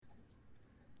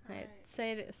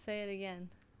Say it again.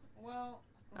 Well.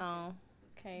 Okay. Oh,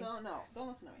 okay. No, don't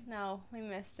listen to me. No, we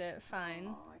missed it. Fine.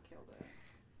 Oh, I killed it.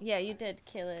 Yeah, you did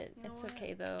kill it. You know It's what?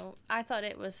 okay though. I thought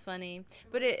it was funny,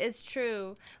 but it is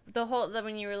true.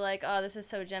 When you were like, "Oh, this is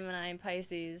so Gemini and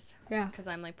Pisces," Yeah. because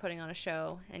I'm like putting on a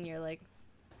show, and you're like,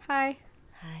 Hi.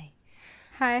 "Hi."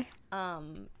 Hi.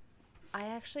 I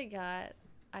actually got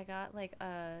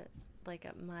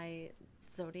my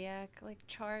zodiac like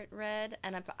chart read,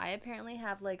 and I apparently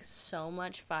have like so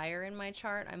much fire in my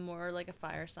chart. I'm more like a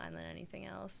fire sign than anything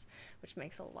else, which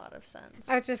makes a lot of sense.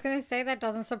 I was just going to say that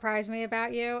doesn't surprise me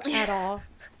about you at all.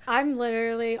 I'm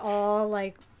literally all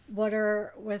like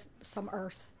water with some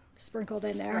earth sprinkled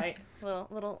in there. Right,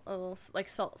 little like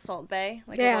salt bay,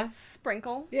 like Yeah. a little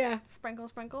sprinkle. Yeah. Sprinkle.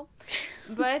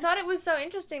 But I thought it was so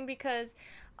interesting because,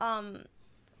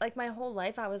 like my whole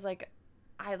life I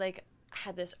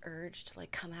had this urge to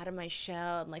like come out of my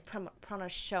shell and like put on a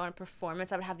show and a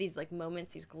performance. I would have these like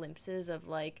moments, these glimpses of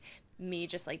like me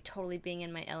just like totally being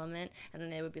in my element, and then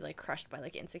they would be like crushed by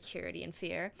like insecurity and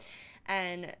fear.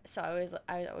 And so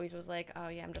I always was like, oh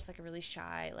yeah, I'm just like a really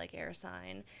shy like air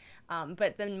sign.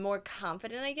 But the more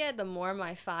confident I get, the more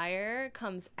my fire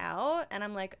comes out, and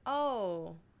I'm like,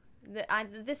 oh,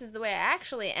 this is the way I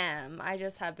actually am. I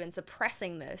just have been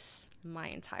suppressing this my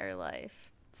entire life.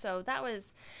 So that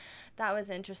was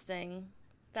interesting.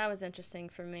 That was interesting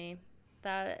for me.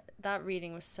 That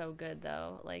reading was so good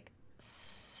though. Like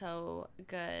so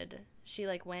good. She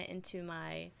like went into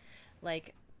my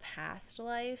like past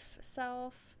life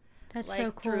self. That's like,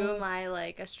 so cool. Through my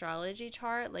like astrology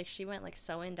chart. Like she went like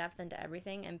so in depth into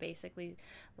everything and basically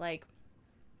like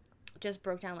just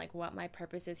broke down like what my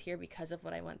purpose is here because of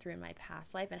what I went through in my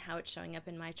past life and how it's showing up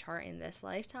in my chart in this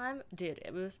lifetime. Dude,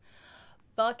 it was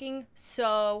fucking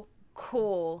so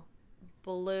cool.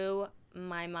 Blew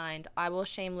my mind. I will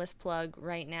shameless plug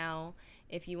right now.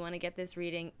 If you want to get this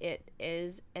reading, it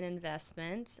is an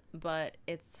investment, but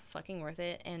it's fucking worth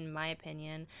it in my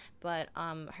opinion. But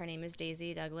her name is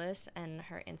Daisy Douglas, and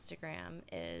her Instagram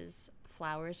is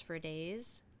Flowers for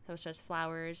Days. So it's just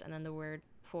flowers and then the word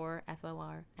for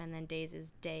FOR, and then Days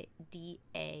is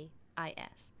DAIS.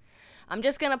 I'm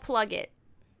just gonna plug it.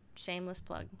 Shameless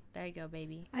plug. There you go,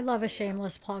 baby. I love a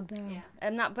shameless plug though. Yeah.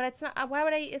 I'm not, but it's not, why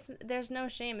would there's no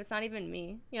shame. It's not even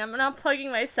me. You know, I'm not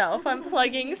plugging myself. I'm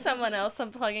plugging someone else.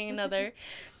 I'm plugging another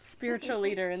spiritual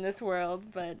leader in this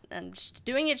world, but I'm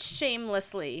doing it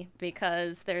shamelessly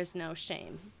because there's no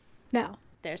shame. No.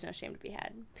 There's no shame to be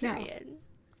had. No.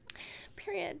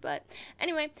 Period. But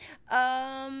anyway,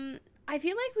 I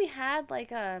feel like we had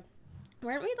like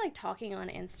weren't we like talking on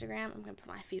Instagram? I'm going to put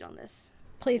my feet on this.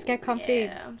 Please get comfy.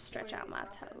 Yeah, stretch out my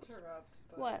toes.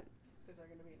 What? Is there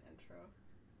going to be an intro?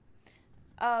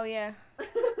 Oh, yeah.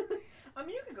 I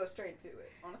mean, you could go straight to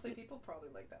it. Honestly, people probably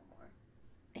like that more.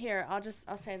 Here, I'll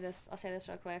say this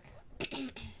real quick.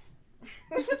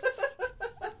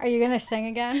 Are you going to sing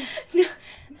again?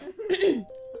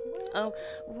 Oh,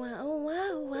 wow.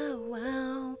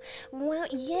 Well,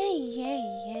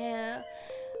 yeah.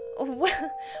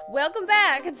 Welcome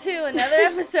back to another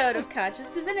episode of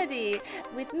Conscious Divinity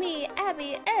with me,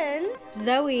 Abby, and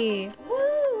Zoe.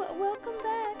 Woo! Welcome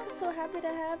back. So happy to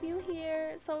have you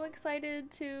here. So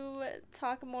excited to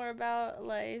talk more about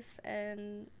life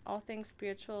and all things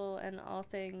spiritual and all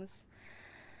things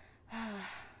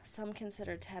some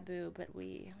consider taboo, but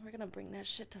we're gonna bring that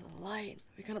shit to the light.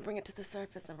 We're gonna bring it to the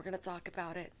surface and we're gonna talk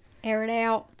about it. Air it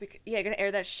out. Gonna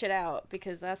air that shit out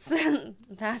because that's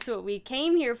that's what we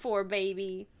came here for,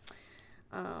 baby.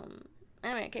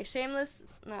 Anyway, okay,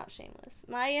 not shameless.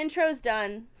 My intro's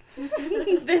done.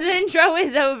 The intro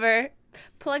is over.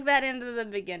 Plug that into the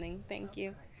beginning. Thank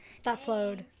you. That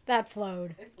flowed. It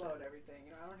flowed everything.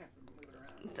 You know, I don't have to move it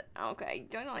around. Okay,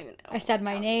 don't even know. I said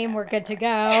my name. We're good to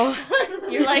go.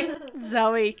 You're like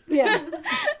Zoe. Yeah.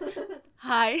 That's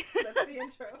Hi. the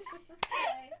intro.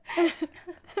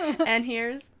 And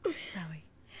here's Zoe.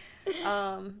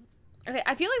 Okay,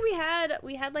 I feel like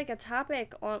we had like a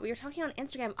topic on. We were talking on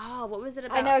Instagram. Oh, what was it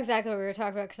about? I know exactly what we were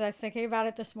talking about because I was thinking about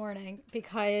it this morning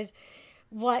because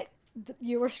what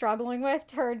you were struggling with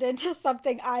turned into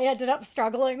something I ended up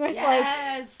struggling with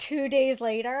like 2 days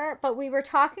later. But we were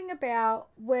talking about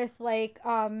with like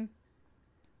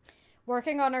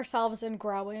working on ourselves and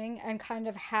growing and kind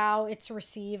of how it's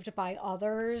received by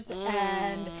others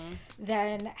and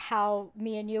then how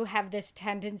me and you have this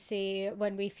tendency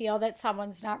when we feel that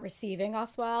someone's not receiving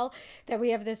us well, that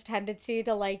we have this tendency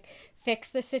to like fix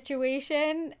the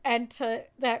situation and to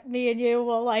that me and you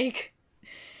will like,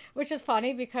 which is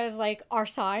funny because like our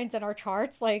signs and our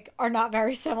charts like are not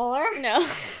very similar. No.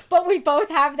 But we both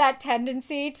have that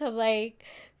tendency to like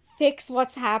fix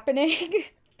what's happening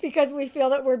because we feel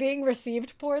that we're being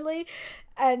received poorly,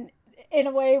 and in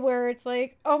a way where it's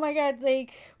like, oh my God,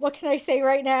 like, what can I say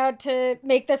right now to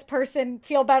make this person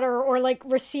feel better or like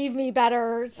receive me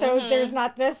better? So there's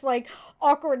not this like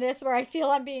awkwardness where I feel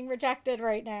I'm being rejected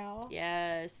right now.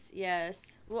 Yes.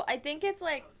 Well, I think it's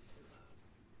like,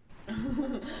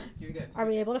 You're good. Are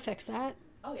we able to fix that?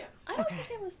 Oh yeah. I don't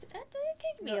think it was, it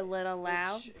can be a little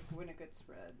loud. It win a good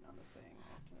spread on the thing.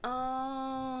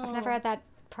 Oh. I've never had that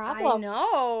I problem.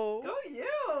 know. Go you.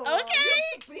 Okay.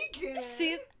 You're speaking.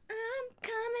 She's,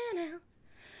 I'm coming out.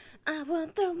 I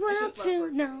want the It's world just less to work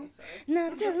for know, me, sorry.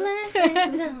 not to let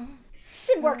them know.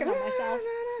 Been working on myself.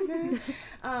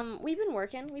 We've been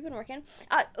working.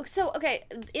 So okay,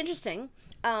 interesting.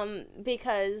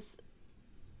 Because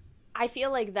I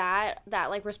feel like that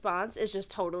like response is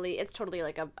just totally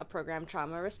like a programmed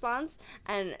trauma response.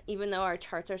 And even though our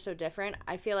charts are so different,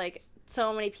 I feel like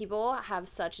so many people have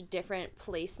such different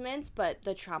placements, but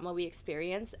the trauma we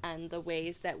experience and the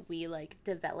ways that we like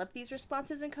develop these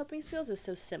responses and coping skills is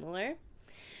so similar,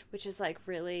 which is like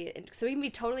really, so we can be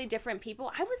totally different people.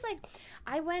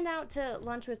 I went out to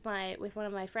lunch with one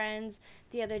of my friends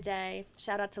the other day.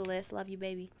 Shout out to Liz, love you,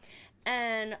 baby.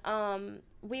 And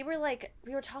we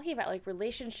were talking about like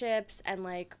relationships and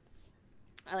like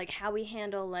how we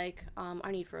handle like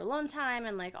our need for alone time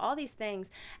and like all these things.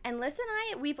 And Liz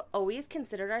and we've always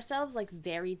considered ourselves like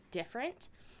very different,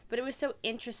 but it was so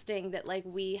interesting that like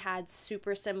we had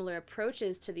super similar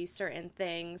approaches to these certain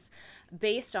things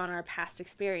based on our past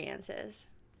experiences.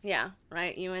 Yeah,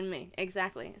 right, you and me,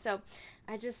 exactly. So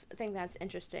I just think that's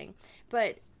interesting.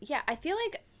 But yeah, I feel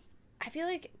like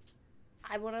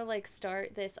I want to like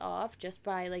start this off just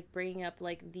by like bringing up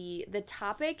like the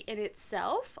topic in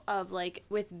itself of like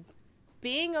with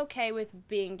being okay with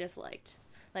being disliked,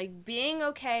 like being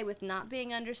okay with not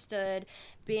being understood,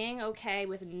 being okay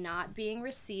with not being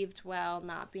received well,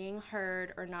 not being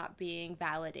heard, or not being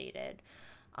validated,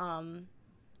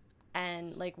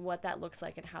 and like what that looks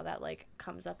like and how that like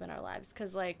comes up in our lives.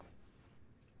 Because like,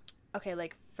 okay,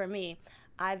 like for me,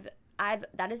 I've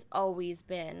that has always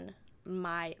been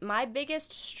my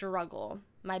biggest struggle,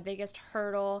 my biggest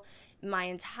hurdle, my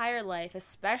entire life,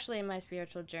 especially in my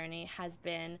spiritual journey, has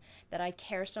been that I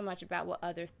care so much about what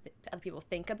other people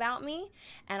think about me,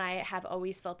 and I have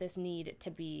always felt this need to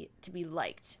be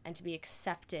liked and to be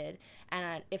accepted.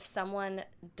 And if someone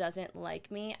doesn't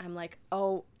like me, I'm like,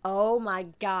 oh my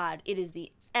God, it is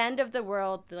the end of the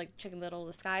world. Like Chicken Little,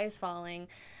 the sky is falling,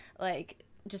 like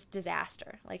just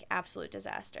disaster, like absolute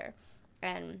disaster.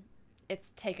 And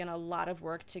it's taken a lot of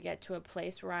work to get to a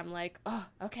place where I'm like, oh,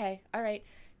 okay, all right,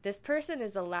 this person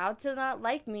is allowed to not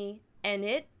like me, and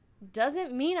it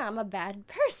doesn't mean I'm a bad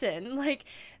person. Like,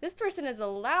 this person is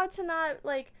allowed to not,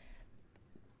 like,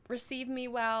 receive me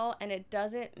well, and it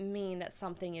doesn't mean that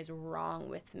something is wrong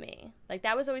with me. Like,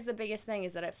 that was always the biggest thing,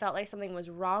 is that it felt like something was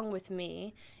wrong with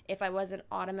me if I wasn't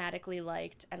automatically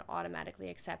liked and automatically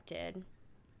accepted.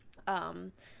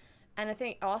 And I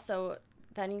think also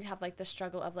then you have like the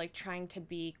struggle of like trying to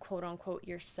be quote unquote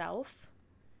yourself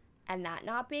and that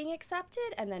not being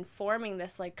accepted, and then forming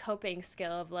this like coping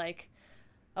skill of like,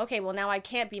 okay, well now I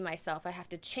can't be myself. I have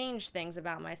to change things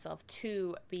about myself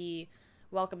to be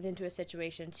welcomed into a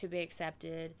situation, to be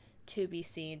accepted, to be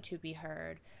seen, to be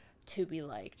heard, to be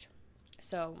liked.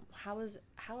 So how was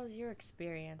your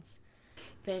experience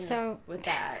been with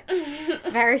that?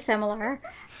 Very similar.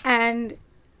 And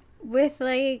with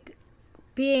like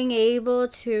being able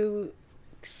to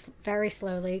very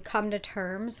slowly come to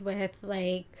terms with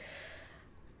like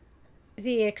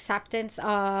the acceptance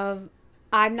of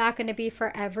I'm not going to be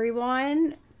for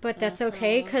everyone, but that's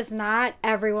okay, because not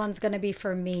everyone's going to be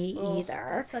for me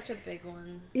either. That's such a big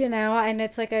one. You know, and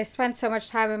it's like I spent so much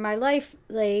time in my life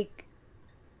like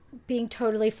being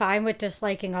totally fine with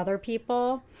disliking other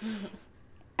people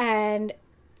and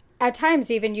at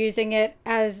times even using it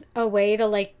as a way to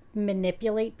like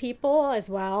manipulate people as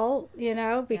well, you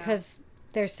know, because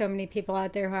there's so many people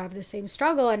out there who have the same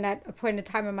struggle. And at a point in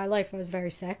time in my life I was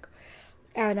very sick,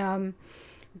 and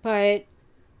but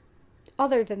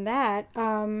other than that,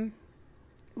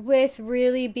 with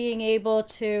really being able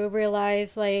to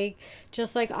realize like,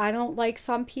 just like I don't like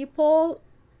some people,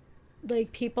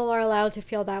 like people are allowed to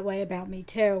feel that way about me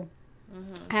too.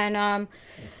 And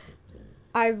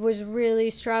I was really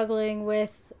struggling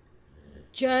with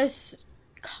just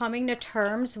coming to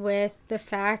terms with the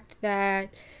fact that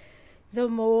the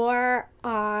more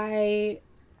I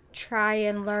try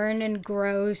and learn and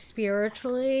grow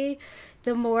spiritually,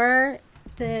 the more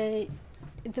the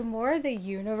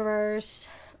universe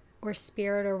or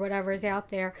spirit or whatever is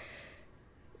out there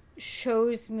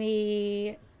shows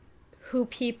me who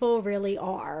people really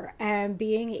are and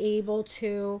being able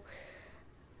to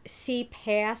see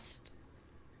past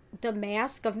the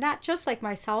mask of not just like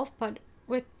myself, but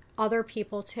with other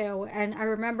people too. And I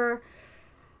remember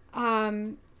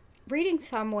reading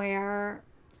somewhere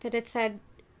that it said,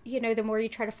 you know, the more you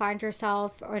try to find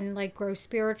yourself and like grow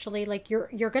spiritually, like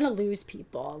you're gonna lose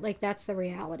people. Like that's the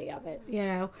reality of it, you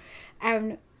know.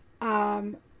 And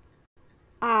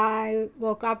I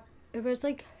woke up, it was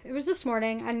this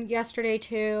morning and yesterday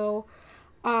too,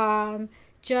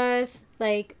 just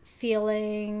like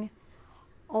feeling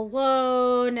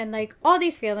alone and like all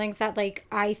these feelings that like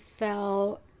I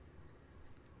felt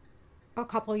a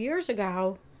couple years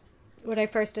ago when I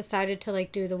first decided to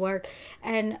like do the work.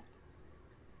 And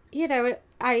you know,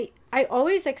 I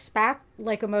always expect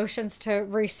like emotions to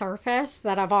resurface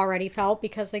that I've already felt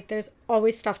because like there's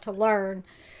always stuff to learn.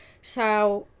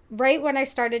 So right when I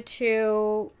started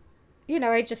to, you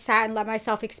know, I just sat and let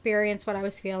myself experience what I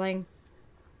was feeling.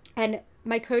 And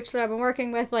my coach that I've been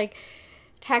working with like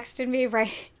texted me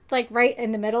right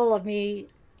in the middle of me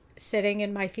sitting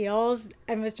in my feels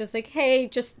and was just like, hey,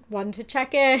 just wanted to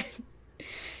check in.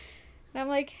 And I'm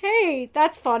like, hey,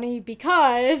 that's funny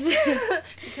because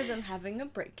because I'm having a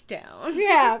breakdown.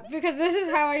 Yeah, because this is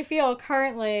how I feel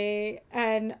currently.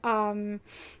 And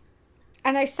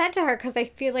I said to her, because I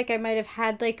feel like I might have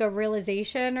had like a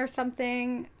realization or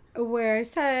something where I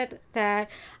said that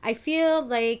I feel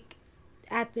like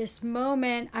at this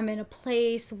moment I'm in a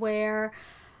place where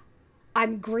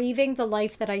I'm grieving the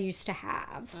life that I used to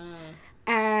have.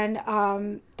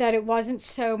 And that it wasn't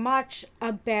so much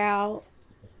about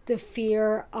the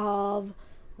fear of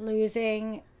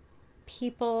losing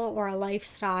people or a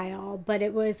lifestyle, but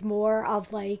it was more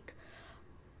of like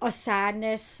a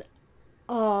sadness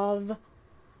of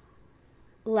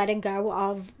letting go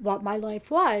of what my life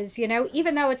was, you know,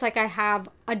 even though it's like I have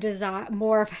a desire,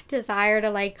 more of a desire to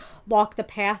like walk the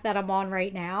path that I'm on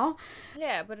right now.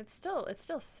 Yeah, but it's still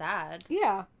sad.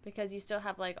 Yeah. Because you still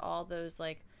have like all those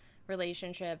like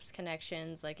relationships,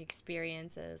 connections, like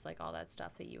experiences, like all that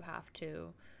stuff that you have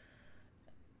to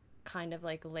kind of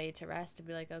like lay to rest to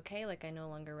be like, okay, like I no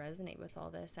longer resonate with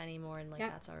all this anymore, and like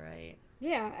that's all right.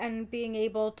 Yeah, and being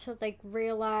able to like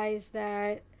realize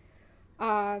that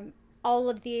all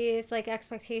of these like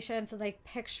expectations and like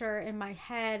picture in my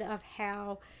head of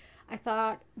how I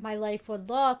thought my life would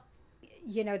look,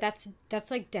 you know, that's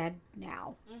like dead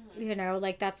now. You know,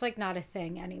 like that's like not a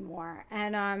thing anymore.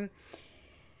 And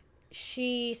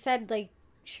she said, like,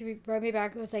 she wrote me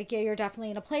back, it was like, yeah, you're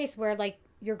definitely in a place where like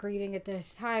you're grieving at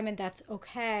this time and that's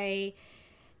okay.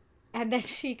 And then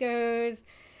she goes,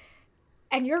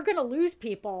 and you're gonna lose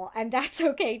people and that's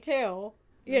okay too,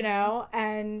 you know.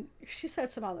 And she said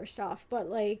some other stuff, but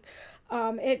like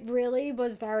it really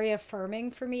was very affirming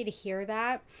for me to hear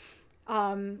that.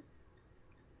 But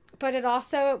it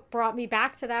also brought me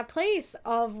back to that place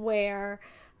of where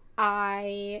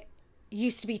I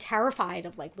used to be terrified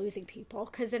of like losing people,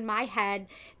 because in my head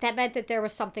that meant that there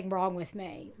was something wrong with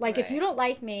me. Like if you don't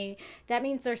like me, that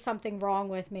means there's something wrong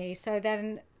with me. So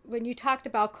then when you talked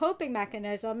about coping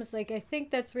mechanisms, like I think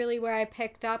that's really where I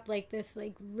picked up like this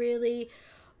like really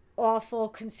awful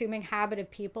consuming habit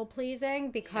of people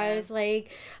pleasing, because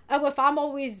like, oh, if I'm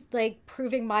always like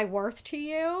proving my worth to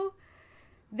you,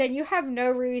 then you have no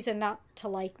reason not to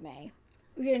like me,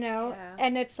 you know.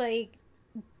 And it's like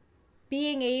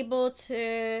being able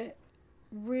to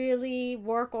really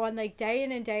work on like day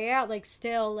in and day out, like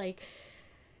still like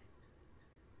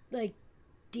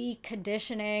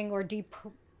deconditioning or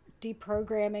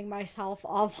deprogramming myself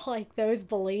of like those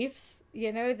beliefs,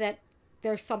 you know, that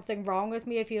there's something wrong with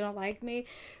me if you don't like me.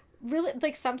 Really,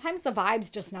 like sometimes the vibe's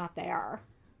just not there.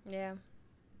 Yeah,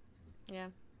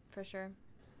 for sure.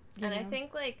 And I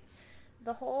think like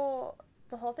the whole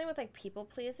thing with like people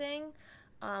pleasing,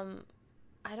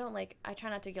 I try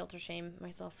not to guilt or shame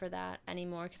myself for that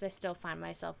anymore, because I still find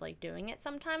myself like doing it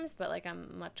sometimes, but like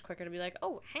I'm much quicker to be like,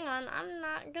 oh, hang on, I'm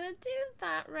not gonna do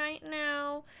that right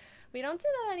now. We don't do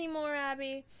that anymore,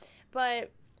 Abby.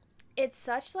 But it's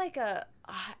such like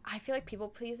I feel like people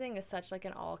pleasing is such like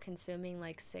an all-consuming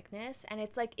like sickness, and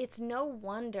it's like it's no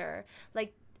wonder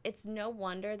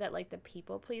that like the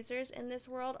people pleasers in this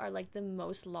world are like the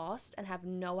most lost and have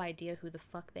no idea who the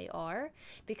fuck they are,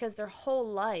 because their whole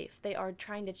life they are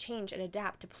trying to change and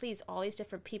adapt to please all these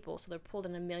different people. So they're pulled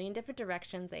in a million different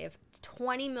directions. They have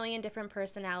 20 million different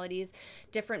personalities,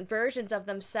 different versions of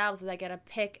themselves that they gotta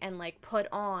pick and like put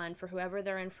on for whoever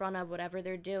they're in front of, whatever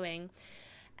they're doing.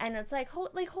 And it's like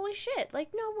holy shit, like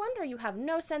no wonder you have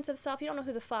no sense of self. You don't know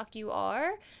who the fuck you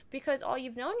are, because all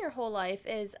you've known your whole life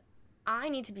is I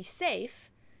need to be safe,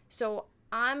 so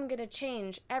I'm going to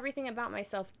change everything about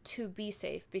myself to be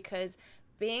safe, because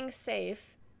being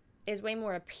safe is way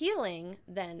more appealing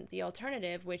than the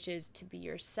alternative, which is to be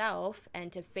yourself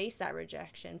and to face that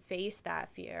rejection, face that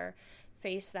fear,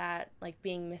 face that like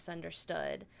being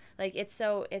misunderstood. Like it's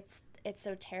so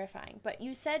terrifying. But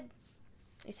you said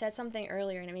something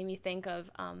earlier, and it made me think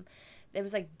of it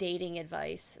was like dating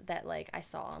advice that like I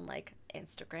saw on like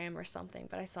Instagram or something,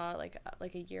 but I saw it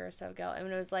like a year or so ago,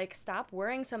 and it was like, stop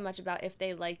worrying so much about if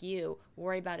they like you,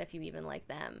 worry about if you even like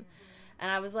them. Mm-hmm.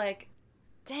 And I was like,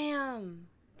 damn,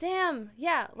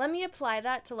 yeah, let me apply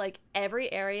that to like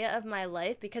every area of my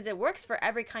life, because it works for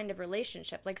every kind of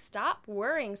relationship. Like, stop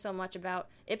worrying so much about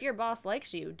if your boss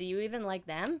likes you. Do you even like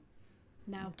them?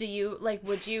 No. Do you like,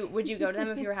 would you go to them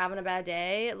if you were having a bad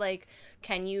day? Like,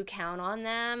 can you count on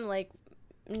them? Like,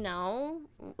 no.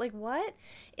 Like, what?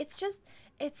 It's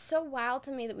so wild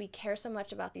to me that we care so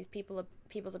much about these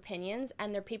people's opinions,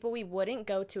 and they're people we wouldn't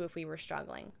go to if we were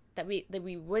struggling. That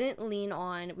we wouldn't lean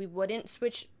on, we wouldn't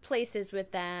switch places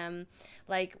with them,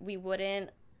 like we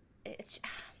wouldn't. It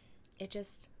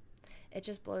just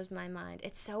blows my mind.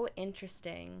 It's so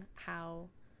interesting how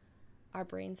our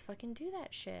brains fucking do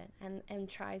that shit, and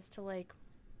tries to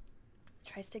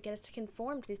get us to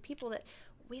conform to these people that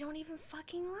we don't even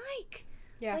fucking like.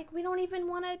 Yeah. Like we don't even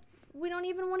want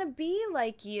to be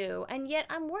like you, and yet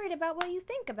I'm worried about what you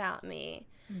think about me.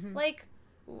 Mm-hmm. Like,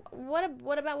 what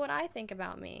about what I think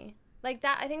about me? Like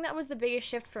that, I think that was the biggest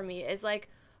shift for me, is like,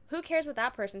 who cares what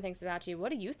that person thinks about you?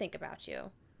 What do you think about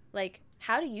you? Like,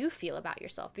 how do you feel about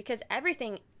yourself? Because every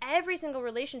single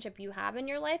relationship you have in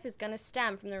your life is going to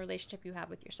stem from the relationship you have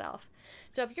with yourself.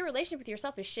 So if your relationship with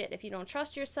yourself is shit, if you don't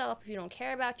trust yourself, if you don't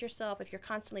care about yourself, if you're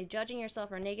constantly judging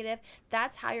yourself or negative,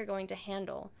 that's how you're going to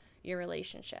handle your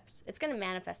relationships. It's going to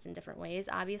manifest in different ways,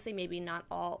 obviously, maybe not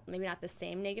the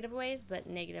same negative ways, but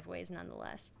negative ways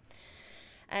nonetheless.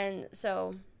 And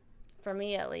so for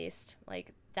me, at least,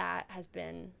 like, that has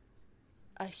been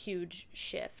a huge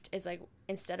shift, is like,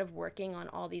 instead of working on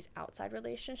all these outside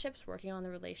relationships, working on the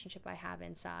relationship I have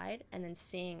inside, and then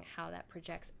seeing how that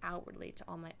projects outwardly to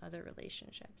all my other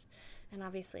relationships. And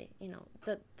obviously, you know,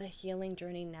 the healing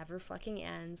journey never fucking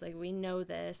ends. Like, we know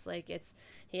this. Like,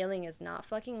 healing is not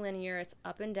fucking linear. It's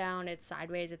up and down. It's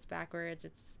sideways. It's backwards.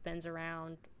 It spins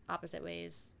around, opposite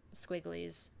ways,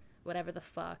 squigglies, whatever the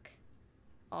fuck,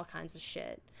 all kinds of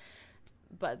shit.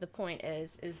 But the point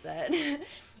is that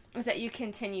is that you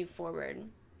continue forward.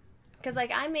 Because,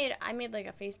 like, I made like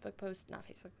a Facebook post, not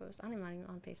I'm not even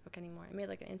on Facebook anymore. I made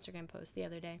like an Instagram post the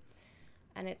other day,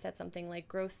 and it said something like,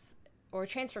 growth or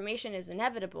transformation is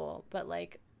inevitable, but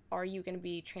like, are you going to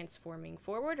be transforming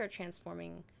forward or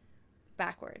transforming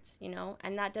backwards, you know?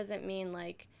 And that doesn't mean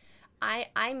like,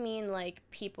 I mean like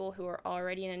people who are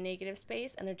already in a negative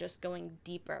space and they're just going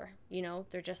deeper, you know?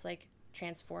 They're just like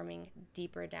transforming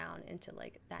deeper down into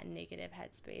like that negative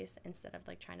headspace instead of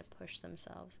like trying to push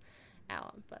themselves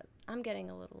out. But I'm getting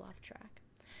a little off track.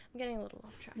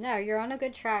 No, you're on a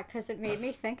good track, because it made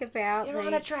me think about... You're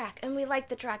on a track, and we like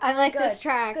the track. I like this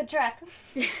track. Good track.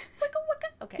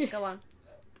 Okay, go on.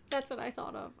 That's what I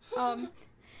thought of.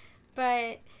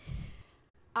 But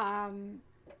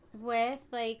with,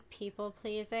 like,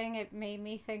 people-pleasing, it made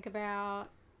me think about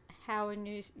how, when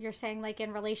you're saying, like,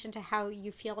 in relation to how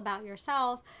you feel about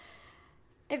yourself,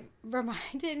 it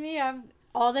reminded me of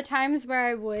all the times where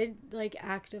I would, like,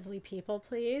 actively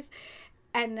people-please,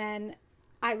 and then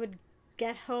I would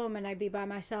get home and I'd be by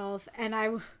myself, and I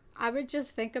would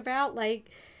just think about, like,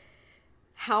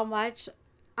 how much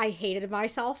I hated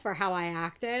myself for how I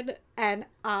acted. And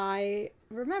I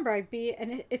remember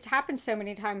and it's happened so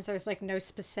many times, there's like no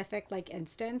specific like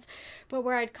instance, but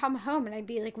where I'd come home and I'd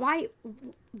be like, why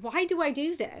do I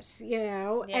do this? You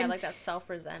know? Yeah, and like that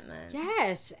self-resentment.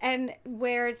 Yes. And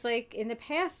where it's like in the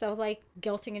past, so like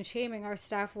guilting and shaming are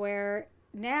stuff where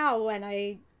now when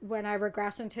I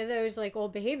regress into those like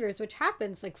old behaviors, which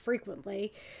happens like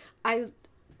frequently, I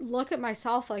look at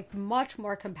myself like much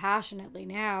more compassionately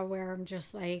now, where I'm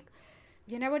just like,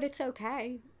 you know what, it's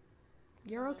okay.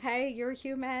 You're okay. You're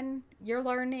human. You're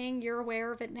learning. You're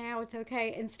aware of it now. It's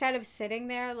okay. Instead of sitting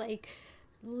there like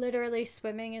literally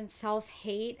swimming in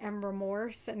self-hate and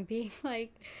remorse and being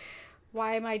like,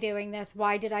 why am I doing this?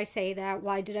 Why did I say that?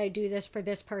 Why did I do this for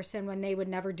this person when they would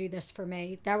never do this for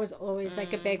me? That was always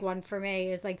like a big one for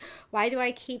me, is like, why do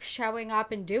I keep showing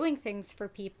up and doing things for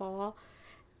people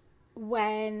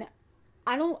when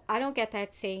I don't get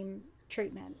that same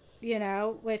treatment, you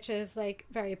know, which is like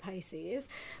very Pisces.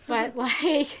 But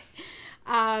like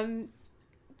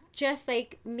just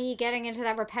like me getting into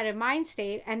that repetitive mind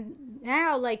state, and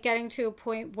now like getting to a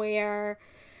point where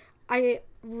I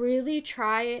really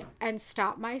try and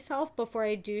stop myself before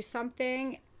I do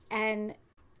something, and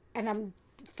I'm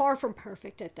far from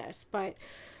perfect at this, but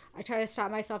I try to stop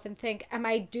myself and think, am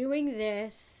I doing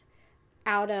this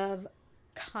out of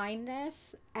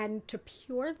kindness and to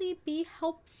purely be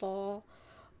helpful,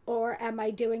 or am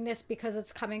I doing this because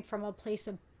it's coming from a place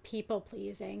of people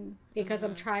pleasing, because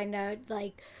I'm trying to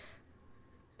like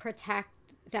protect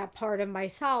that part of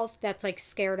myself that's like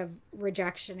scared of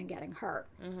rejection and getting hurt.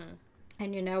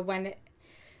 And you know, when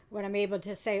I'm able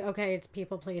to say, okay, it's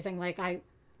people pleasing, like I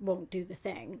won't do the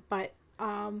thing, but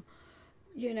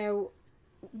you know,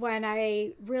 when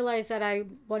I realize that I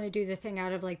want to do the thing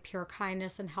out of like pure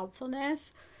kindness and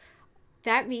helpfulness,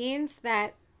 that means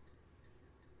that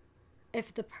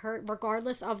if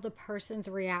regardless of the person's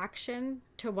reaction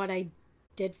to what I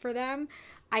did for them,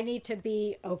 I need to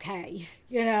be okay,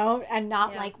 you know, and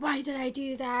not like, why did I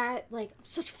do that? Like, I'm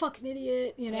such a fucking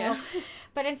idiot, you know? Yeah.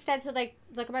 But instead to like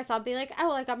look at myself, be like, oh,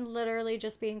 like I'm literally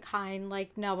just being kind,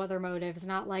 like no other motives,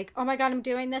 not like, oh my God, I'm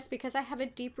doing this because I have a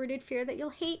deep rooted fear that you'll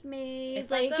hate me. If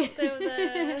like, I don't do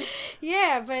this.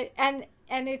 Yeah, but and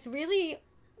it's really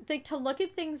like to look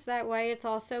at things that way. It's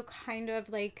also kind of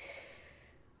like,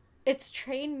 it's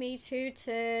trained me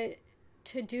to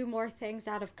do more things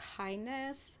out of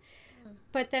kindness.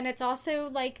 But then it's also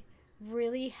like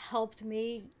really helped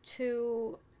me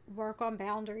to work on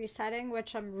boundary setting,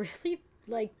 which I'm really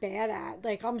like bad at.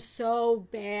 Like I'm so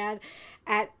bad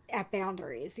at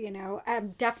boundaries, you know. I'm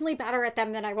definitely better at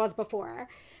them than I was before,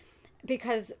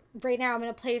 because right now I'm in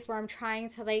a place where I'm trying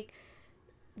to like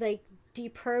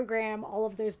deprogram all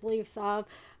of those beliefs of,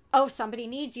 oh, somebody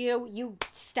needs you, you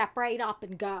step right up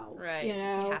and go. Right. You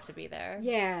know? You have to be there.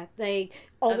 Yeah. Like,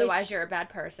 always, otherwise you're a bad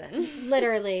person.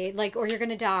 Literally. Like, or you're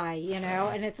going to die, you know?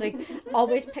 And it's like,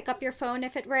 always pick up your phone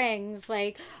if it rings.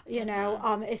 Like, you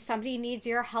know, if somebody needs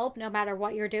your help, no matter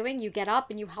what you're doing, you get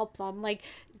up and you help them. Like,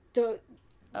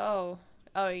 Oh,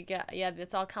 yeah,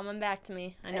 it's all coming back to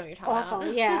me. I know what you're talking awful,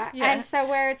 about. Yeah. And so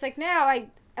where it's like, now I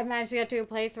managed to get to a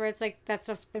place where it's like, that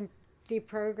stuff's been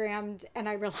deprogrammed, and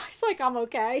I realized like I'm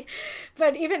okay.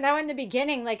 But even though in the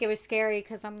beginning like it was scary,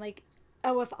 because I'm like,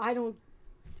 oh, if I don't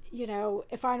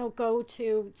go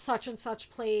to such and such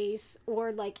place,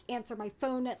 or like answer my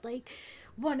phone at like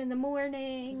 1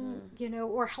 a.m, you know,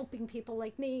 or helping people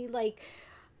like me, like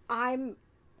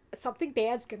something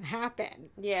bad's gonna happen.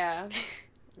 Yeah.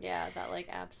 Yeah, that like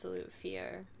absolute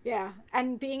fear. Yeah.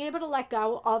 And being able to let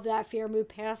go of that fear, move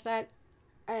past that,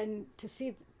 and to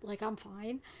see like I'm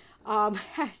fine,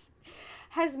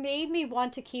 has made me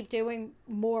want to keep doing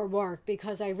more work,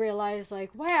 because I realize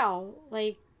like, wow,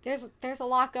 like there's a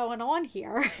lot going on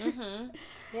here.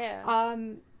 Yeah.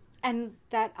 And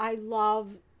that I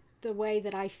love the way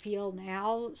that I feel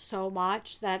now so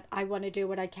much that I want to do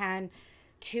what I can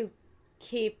to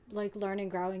keep like learning,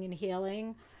 growing, and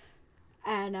healing.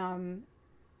 And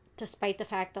despite the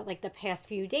fact that like the past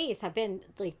few days have been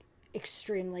like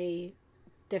extremely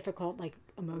difficult, like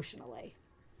emotionally.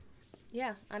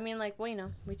 Yeah, I mean, like, well, you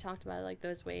know, we talked about like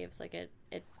those waves, like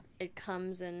it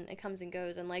comes and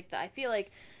goes, and like I feel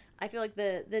like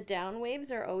the down waves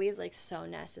are always like so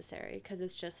necessary, because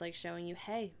it's just like showing you,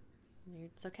 hey,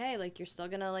 it's okay, like you're still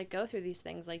gonna like go through these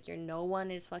things, like no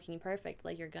one is fucking perfect,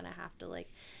 like you're gonna have to like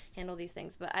handle these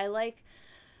things. But I like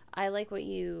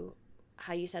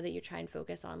how you said that you try and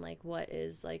focus on like what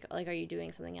is like are you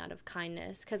doing something out of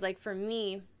kindness? Because like for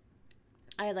me,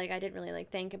 I didn't really like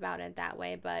think about it that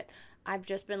way, but I've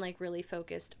just been like really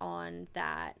focused on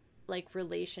that like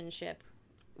relationship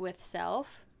with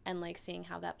self, and like seeing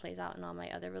how that plays out in all my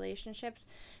other relationships,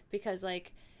 because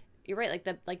like you're right,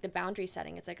 like the boundary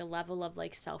setting, it's like a level of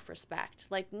like self-respect.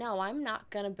 Like, no, I'm not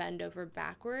gonna bend over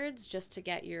backwards just to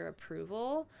get your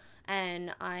approval,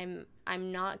 and I'm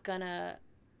not gonna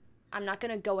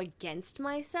go against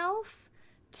myself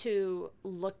to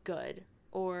look good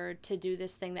or to do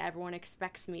this thing that everyone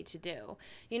expects me to do.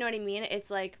 You know what I mean? It's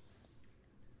like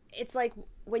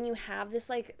when you have this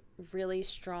like really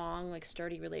strong, like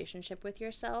sturdy relationship with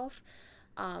yourself,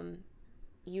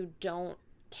 you don't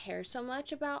care so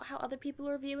much about how other people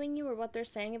are viewing you or what they're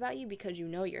saying about you, because you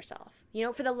know yourself. You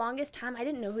know, for the longest time, I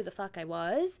didn't know who the fuck I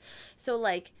was. So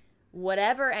like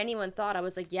whatever anyone thought, I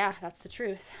was like, yeah, that's the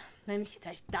truth. I mean,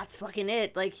 that's fucking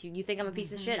it. Like, you think I'm a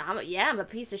piece of shit? I'm a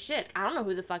piece of shit. I don't know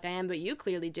who the fuck I am, but you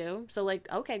clearly do. So,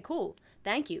 like, okay, cool.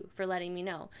 Thank you for letting me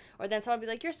know. Or then someone would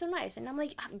be like, you're so nice. And I'm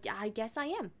like, I guess I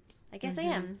am. I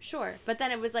am. Sure. But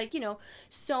then it was like, you know,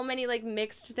 so many, like,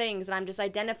 mixed things. And I'm just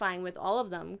identifying with all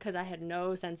of them because I had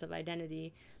no sense of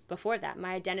identity before that.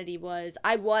 My identity was,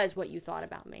 I was what you thought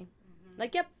about me.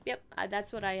 Like, yep,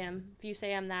 that's what I am. If you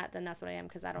say I'm that, then that's what I am,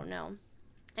 because I don't know.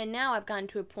 And now I've gotten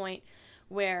to a point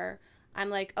where I'm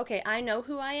like, okay, I know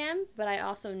who I am, but I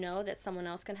also know that someone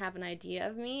else can have an idea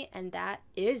of me, and that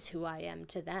is who I am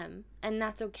to them. And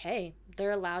that's okay.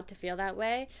 They're allowed to feel that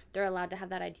way. They're allowed to have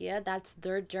that idea. That's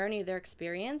their journey, their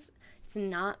experience. It's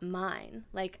not mine.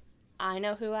 Like, I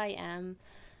know who I am.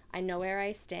 I know where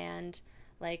I stand.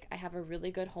 Like, I have a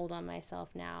really good hold on myself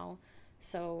now.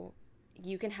 So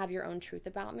you can have your own truth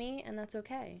about me, and that's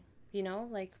okay. You know,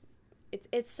 like,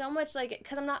 it's so much like,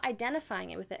 because I'm not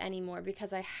identifying it with it anymore,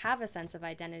 because I have a sense of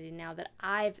identity now that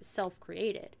I've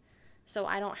self-created. So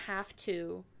I don't have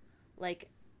to, like,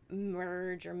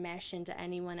 merge or mesh into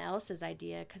anyone else's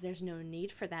idea, because there's no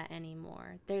need for that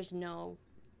anymore. There's no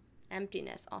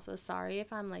emptiness. Also, sorry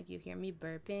if I'm like, you hear me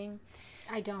burping.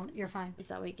 I don't. You're fine.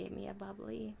 Zoe gave me a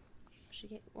bubbly.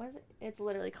 What is it? It's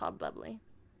literally called bubbly.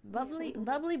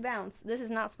 Bubbly bounce. This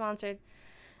is not sponsored.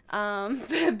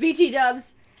 BT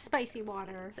Dubs. Spicy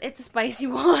water. It's spicy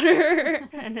water,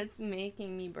 and it's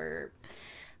making me burp.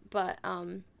 But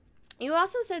you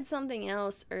also said something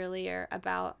else earlier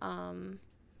about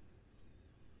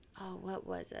what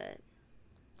was it?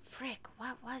 Frick,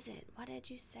 what was it? What did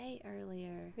you say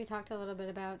earlier? We talked a little bit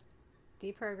about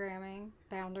deprogramming,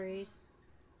 boundaries.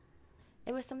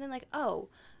 It was something like,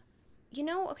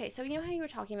 okay, so you know how you were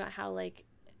talking about how, like,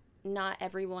 not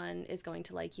everyone is going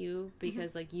to like you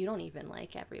because, like, you don't even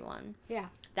like everyone. Yeah.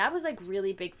 That was, like,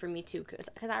 really big for me, too,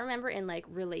 because I remember in, like,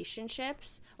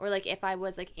 relationships, or, like, if I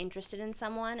was, like, interested in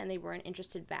someone and they weren't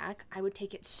interested back, I would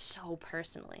take it so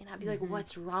personally, and I'd be like,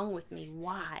 what's wrong with me?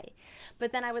 Why?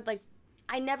 But then I would, like,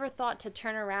 I never thought to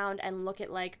turn around and look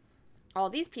at, like, all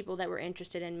these people that were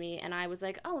interested in me, and I was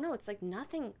like, oh, no, it's, like,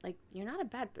 nothing, like, you're not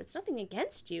it's nothing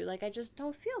against you, like, I just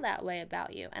don't feel that way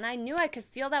about you. And I knew I could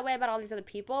feel that way about all these other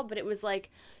people, but it was, like,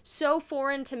 so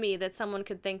foreign to me that someone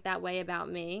could think that way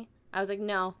about me. I was like,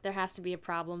 no, there has to be a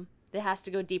problem. It has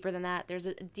to go deeper than that. There's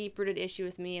a deep-rooted issue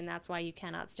with me, and that's why you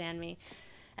cannot stand me.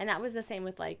 And that was the same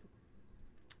with, like,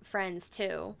 friends,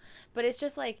 too. But it's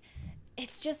just, like,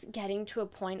 it's just getting to a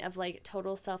point of, like,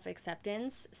 total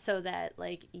self-acceptance so that,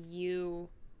 like, you...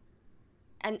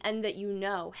 And that you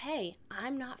know, hey,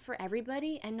 I'm not for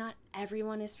everybody, and not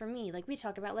everyone is for me. Like, we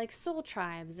talk about, like, soul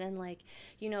tribes and, like,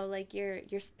 you know, like, your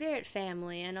spirit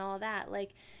family and all that.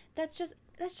 Like, that's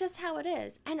just how it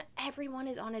is. And everyone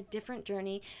is on a different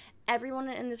journey. Everyone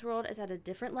in this world is at a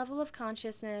different level of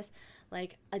consciousness,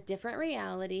 like a different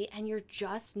reality, and you're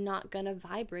just not going to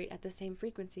vibrate at the same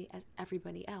frequency as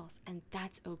everybody else. And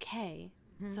that's okay.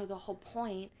 So the whole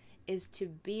point is to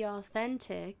be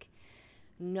authentic,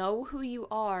 know who you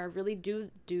are, really do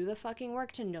the fucking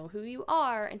work to know who you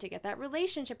are, and to get that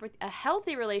relationship with a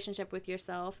healthy relationship with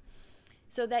yourself,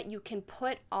 so that you can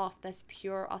put off this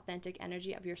pure, authentic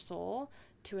energy of your soul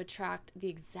to attract the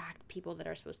exact people that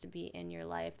are supposed to be in your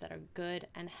life, that are good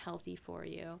and healthy for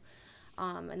you.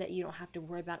 And that you don't have to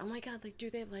worry about, oh my God, like, do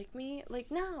they like me? Like,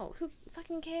 no, who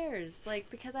fucking cares? Like,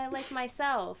 because I like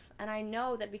myself, and I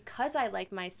know that because I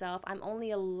like myself, I'm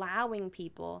only allowing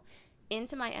people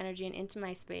into my energy and into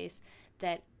my space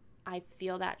that I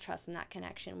feel that trust and that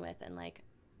connection with, and, like,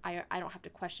 I don't have to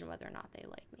question whether or not they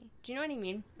like me. Do you know what I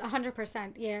mean?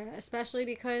 100%, yeah. Especially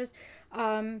because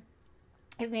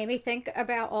it made me think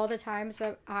about all the times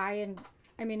that I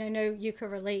know you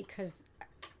could relate because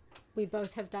we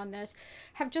both have done this,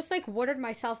 have just, like, watered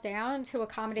myself down to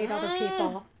accommodate other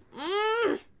people.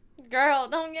 Girl,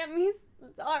 don't get me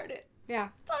started. Yeah.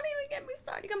 Don't even get me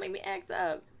started. You're going to make me act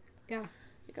up. Yeah.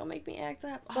 You're going to make me act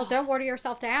up. Well, don't water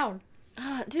yourself down.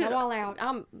 Dude, go all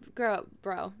out.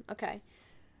 Bro, okay.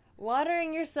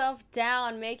 Watering yourself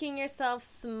down, making yourself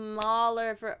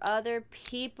smaller for other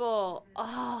people.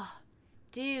 Oh,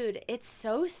 dude, it's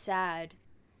so sad.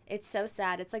 It's so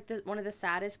sad. It's like one of the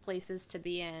saddest places to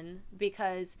be in,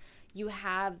 because you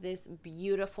have this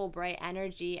beautiful, bright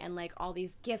energy and, like, all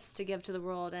these gifts to give to the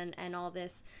world, and all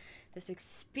this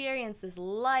experience, this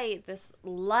light, this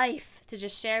life to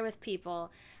just share with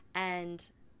people, and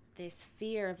this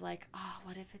fear of, like, oh,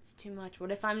 what if it's too much? What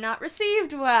if I'm not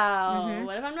received well?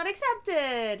 What if I'm not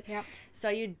accepted? Yep. So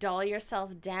you dull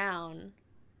yourself down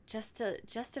just to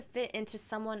fit into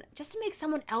someone, just to make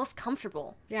someone else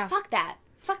comfortable. Yeah. Fuck that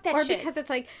or shit. Because it's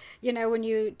like, you know, when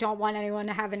you don't want anyone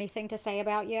to have anything to say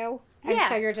about you, and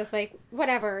so you're just like,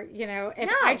 whatever, you know, if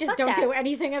I just don't do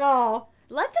anything at all.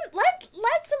 Let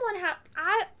someone have.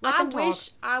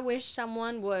 I wish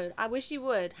someone would. I wish you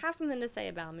would have something to say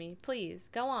about me. Please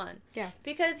go on. Yeah.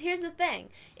 Because here's the thing: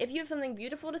 if you have something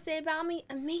beautiful to say about me,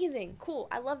 amazing, cool,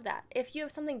 I love that. If you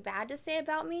have something bad to say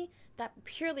about me, that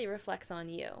purely reflects on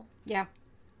you. Yeah.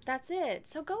 That's it.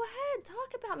 So go ahead,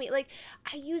 talk about me. Like,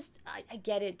 I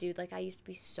get it, dude. Like, I used to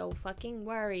be so fucking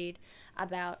worried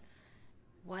about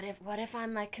what if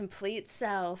I'm my complete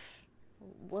self?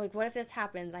 Like, what if this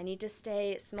happens? I need to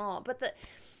stay small. But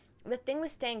the thing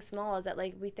with staying small is that,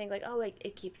 like, we think, like, oh, like,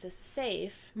 it keeps us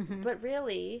safe. But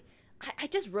really, I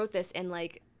just wrote this in,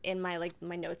 like, in my, like,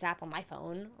 my notes app on my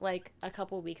phone, like, a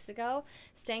couple weeks ago.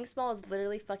 Staying small is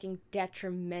literally fucking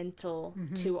detrimental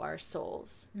to our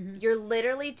souls. You're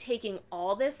literally taking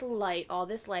all this light, all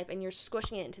this life, and you're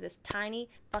squishing it into this tiny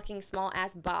fucking small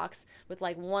ass box with,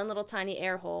 like, one little tiny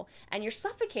air hole, and you're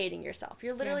suffocating yourself.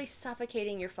 You're literally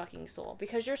suffocating your fucking soul,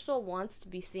 because your soul wants to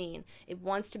be seen. It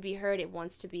wants to be heard. It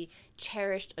wants to be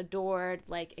cherished, adored,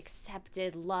 like,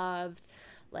 accepted, loved,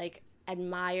 like,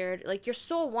 admired. Like, your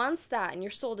soul wants that, and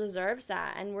your soul deserves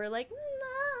that, and we're like,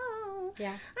 no,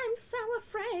 I'm so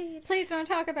afraid, please don't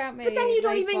talk about me. But then you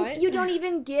don't don't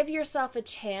even give yourself a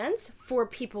chance for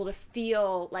people to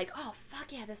feel like, oh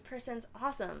fuck yeah, this person's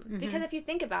awesome. Because if you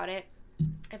think about it,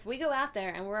 if we go out there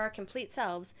and we're our complete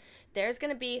selves, there's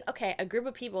gonna be a group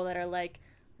of people that are like,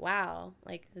 wow,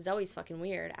 like, Zoe's fucking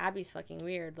weird, Abby's fucking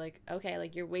weird, like, okay,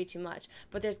 like, you're way too much.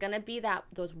 But there's gonna be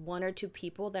those one or two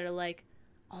people that are like,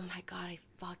 oh my God, I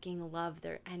fucking love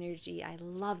their energy. I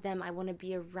love them. I want to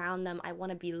be around them. I want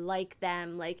to be like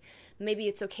them. Like, maybe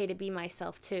it's okay to be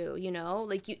myself too, you know?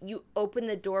 Like, you open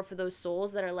the door for those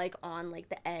souls that are, like, on, like,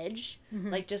 the edge,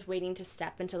 like, just waiting to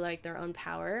step into, like, their own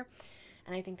power.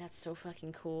 And I think that's so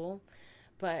fucking cool.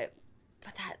 But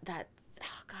that,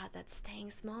 oh God, that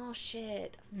staying small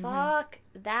shit. Fuck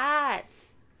that.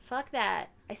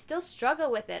 I still struggle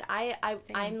with it.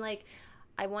 I'm like,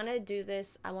 I want to do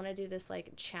this,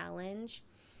 like, challenge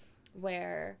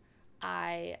where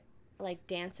I, like,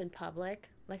 dance in public.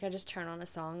 Like, I just turn on a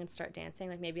song and start dancing.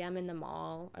 Like, maybe I'm in the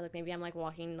mall, or, like, maybe I'm, like,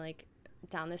 walking, like,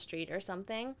 down the street or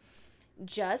something.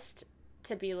 Just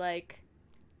to be like,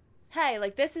 hey,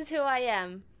 like, this is who I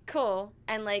am. Cool.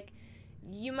 And, like,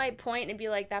 you might point and be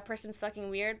like, that person's fucking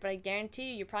weird, but I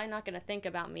guarantee you're probably not going to think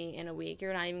about me in a week.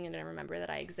 You're not even going to remember that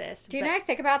I exist. Do you know, I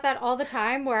think about that all the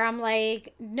time, where I'm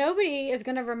like, nobody is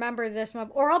going to remember this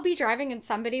moment. Or I'll be driving and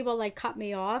somebody will, like, cut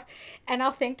me off, and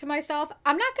I'll think to myself,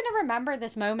 I'm not going to remember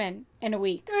this moment in a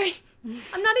week. Right.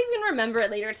 I'm not even going to remember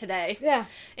it later today. Yeah.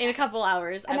 In a couple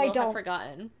hours, and I will have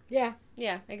forgotten. Yeah.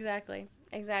 Yeah, exactly.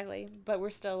 But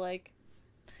we're still like,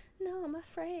 no, I'm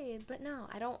afraid. But no,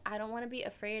 I don't want to be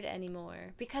afraid anymore.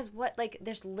 Because what, like,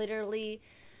 there's literally,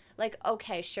 like,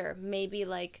 okay, sure, maybe,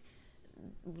 like,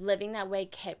 living that way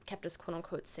kept us quote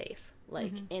unquote safe,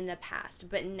 like, in the past.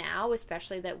 But now,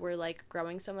 especially that we're, like,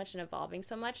 growing so much and evolving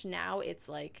so much, now it's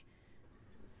like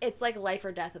life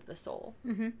or death of the soul.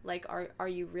 Like, are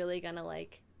you really gonna,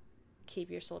 like, keep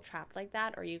your soul trapped like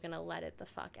that, or are you gonna let it the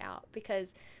fuck out?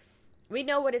 Because we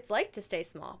know what it's like to stay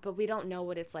small, but we don't know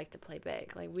what it's like to play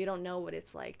big. Like, we don't know what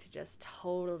it's like to just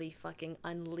totally fucking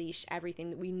unleash everything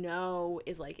that we know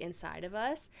is, like, inside of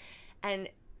us. And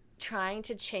trying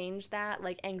to change that,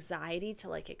 like, anxiety to,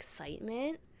 like,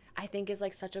 excitement, I think is,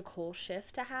 like, such a cool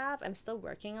shift to have. I'm still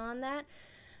working on that.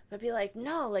 But be like,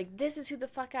 no, like, this is who the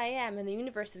fuck I am. And the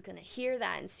universe is going to hear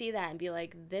that and see that and be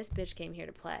like, this bitch came here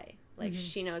to play. Like,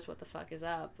 she knows what the fuck is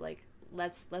up. Like,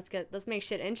 let's make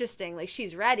shit interesting. Like,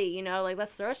 she's ready, you know, like,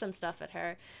 let's throw some stuff at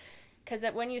her. Because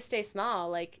when you stay small,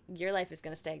 like, your life is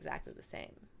going to stay exactly the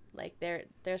same. Like,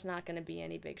 there's not going to be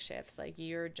any big shifts. Like,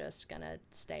 you're just going to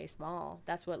stay small.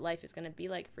 That's what life is going to be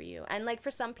like for you. And, like,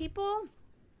 for some people,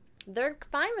 they're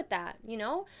fine with that, you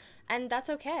know, and that's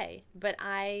okay. But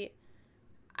I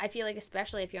feel like,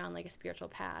 especially if you're on, like, a spiritual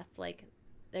path, like,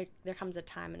 there comes a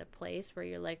time and a place where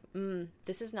you're like,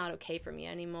 this is not okay for me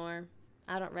anymore.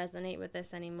 I don't resonate with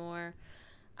this anymore.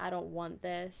 I don't want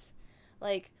this.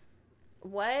 Like,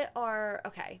 what are,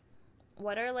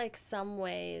 like, some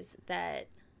ways that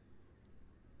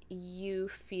you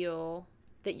feel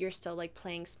that you're still, like,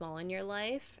 playing small in your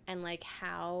life, and, like,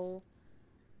 how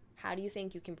do you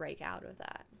think you can break out of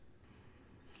that?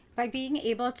 By being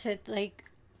able to, like,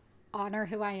 honor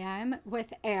who I am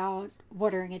without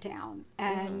watering it down,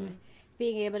 and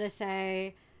being able to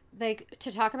say, like,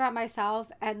 to talk about myself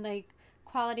and, like,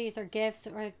 qualities or gifts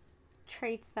or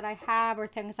traits that I have or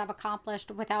things I've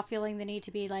accomplished without feeling the need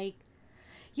to be like,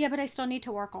 yeah, but I still need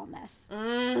to work on this.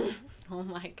 Oh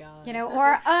my God. You know,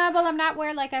 or, well, I'm not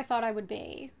where, like, I thought I would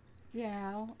be, you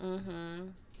know?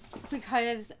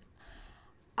 Because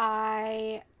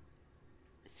I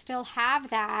still have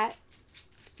that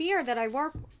fear that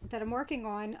I'm working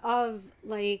on of,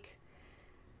 like,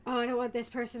 oh, I don't want this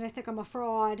person to think I'm a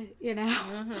fraud, you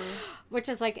know, which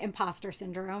is, like, imposter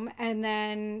syndrome. And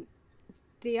then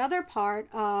the other part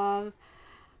of,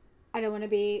 I don't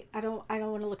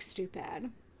want to look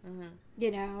stupid,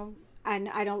 you know, and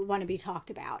I don't want to be talked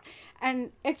about.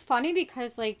 And it's funny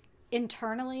because, like,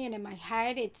 internally and in my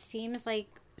head, it seems like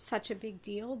such a big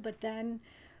deal, but then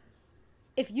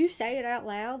if you say it out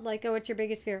loud, like, oh, what's your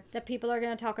biggest fear? That people are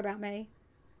going to talk about me.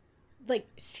 Like,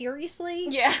 seriously?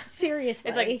 Yeah. Seriously.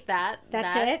 It's like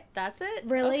That's it? That's it?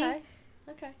 Really?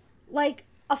 Okay. Like,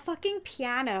 a fucking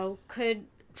piano could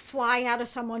fly out of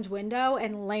someone's window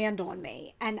and land on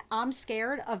me, and I'm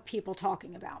scared of people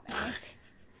talking about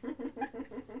me.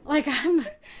 Like, I'm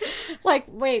like,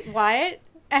 wait, what?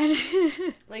 And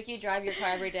like, you drive your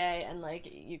car every day and,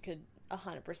 like, you could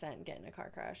 100% get in a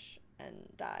car crash and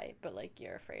die, but, like,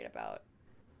 you're afraid about...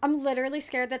 I'm literally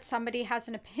scared that somebody has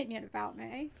an opinion about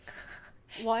me.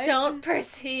 What? Don't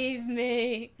perceive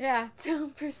me. Yeah.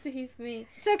 Don't perceive me.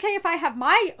 It's okay if I have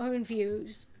my own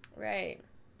views. Right.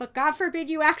 But God forbid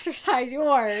you exercise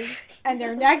yours and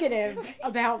they're negative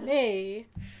about me.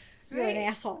 You're an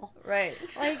asshole. Right.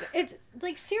 Like, it's,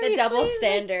 like, seriously. The double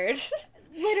standard.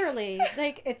 Like, literally.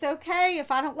 Like, it's okay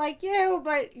if I don't like you,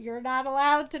 but you're not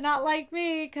allowed to not like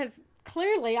me because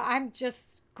clearly I'm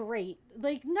just great.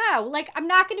 Like, no. Like, I'm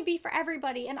not going to be for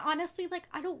everybody. And honestly, like,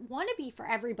 I don't want to be for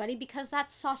everybody because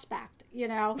that's suspect, you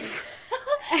know?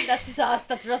 That's sus.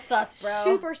 That's real sus, bro.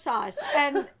 Super sus.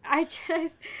 And I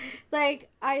just, like,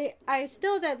 I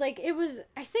still that, like, it was,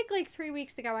 I think, like, 3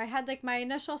 weeks ago, I had, like, my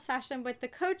initial session with the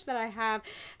coach that I have,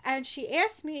 and she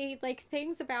asked me, like,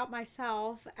 things about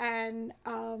myself and,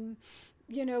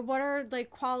 you know, what are, like,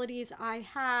 qualities I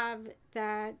have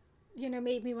that, you know,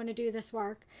 made me want to do this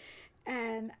work.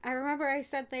 And I remember I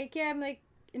said, like, yeah, I'm, like,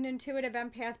 an intuitive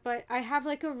empath, but I have,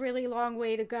 like, a really long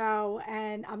way to go,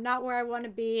 and I'm not where I want to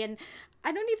be, and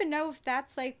I don't even know if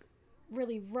that's, like,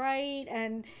 really right.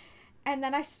 And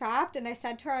then I stopped and I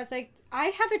said to her, I was like, I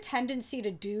have a tendency to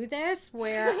do this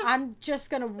where I'm just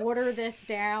going to water this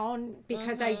down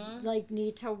because I, like,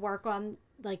 need to work on,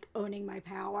 like, owning my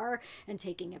power and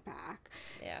taking it back.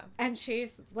 Yeah. And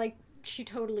she's, like, she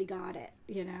totally got it,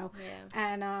 you know?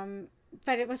 Yeah. And,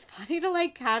 but it was funny to,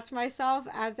 like, catch myself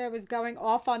as I was going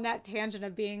off on that tangent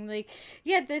of being like,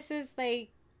 yeah, this is,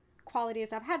 like,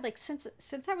 qualities I've had, like, since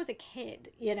I was a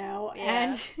kid, you know?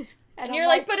 Yeah. And you're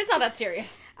like, but it's not that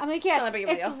serious. I'm like, yeah,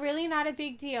 it's deal. really not a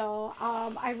big deal.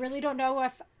 I really don't know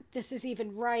if this is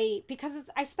even right because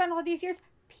I spent all these years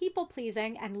people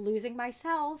pleasing and losing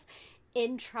myself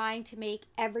in trying to make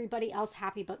everybody else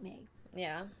happy but me.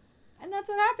 Yeah. And that's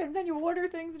what happens. Then you water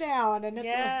things down, and it's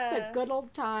a good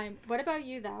old time. What about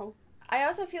you, though? I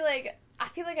also feel like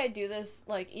I do this,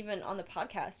 like, even on the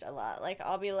podcast a lot. Like,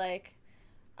 I'll be like,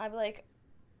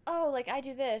 oh, like, I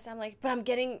do this. I'm like, but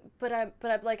I'm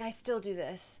like, I still do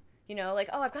this. You know, like,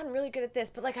 oh, I've gotten really good at this,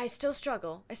 but, like, I still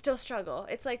struggle.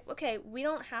 It's like, okay, we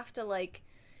don't have to, like,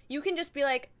 you can just be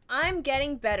like, I'm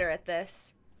getting better at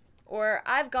this, or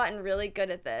I've gotten really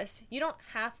good at this. You don't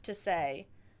have to say,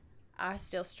 I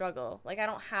still struggle. Like, I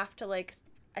don't have to, like,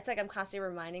 it's like I'm constantly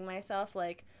reminding myself,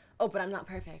 like, oh, but I'm not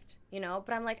perfect, you know?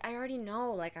 But I'm like, I already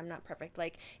know, like, I'm not perfect.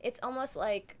 Like, it's almost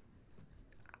like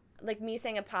me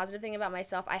saying a positive thing about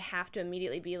myself, I have to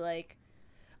immediately be like,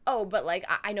 oh, but, like,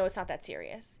 I know it's not that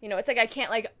serious. You know, it's like I can't,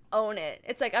 like, own it.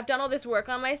 It's like I've done all this work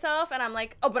on myself, and I'm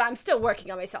like, oh, but I'm still working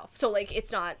on myself. So, like,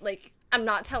 it's not, like, I'm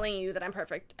not telling you that I'm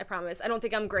perfect. I promise. I don't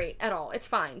think I'm great at all. It's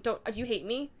fine. Do you hate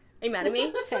me? Are you mad at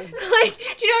me? Same. Like,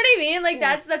 do you know what I mean? Like,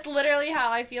 yeah. That's literally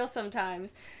how I feel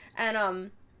sometimes.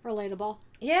 And, relatable.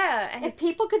 Yeah. And if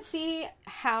people could see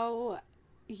how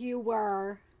you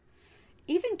were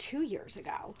even 2 years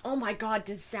ago. Oh my God,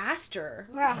 disaster.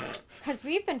 Well, because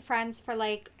we've been friends for,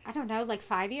 like, I don't know, like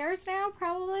 5 years now,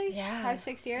 probably? Yeah. 5,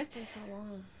 6 years. It's been so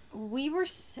long. We were,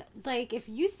 like, if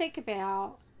you think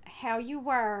about how you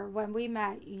were when we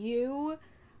met, you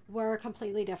were a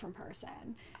completely different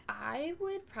person. I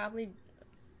would probably...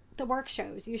 The work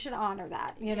shows. You should honor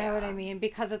that. You know what I mean?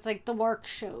 Because it's like the work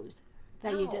shows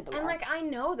that you did the work. And, like, I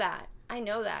know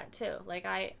that, too. Like,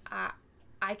 I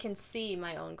can see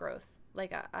my own growth.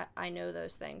 Like, I know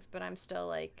those things. But I'm still,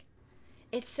 like...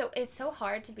 It's so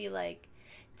hard to be, like...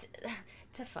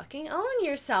 To fucking own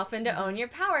yourself and to own your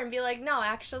power and be like, no,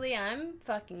 actually, I'm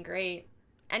fucking great.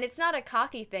 And it's not a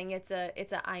cocky thing. It's a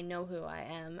I know who I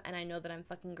am, and I know that I'm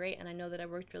fucking great, and I know that I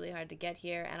worked really hard to get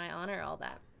here, and I honor all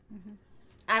that. Mm-hmm.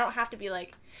 I don't have to be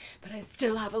like, but I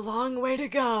still have a long way to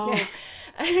go.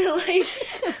 And, like,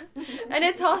 and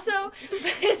it's also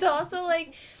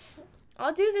like,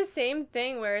 I'll do the same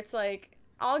thing where it's like,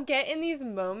 I'll get in these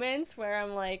moments where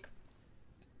I'm like,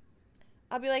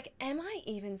 I'll be like, am I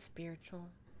even spiritual?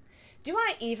 do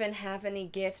I even have any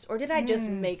gifts, or did I just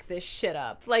make this shit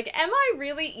up? Like, am I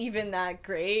really even that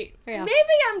great? Yeah.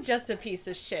 Maybe I'm just a piece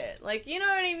of shit. Like, you know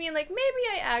what I mean? Like, maybe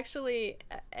I actually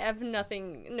have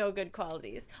no good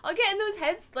qualities. I'll get in those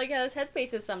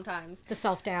headspaces sometimes. The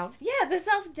self-doubt. Yeah, the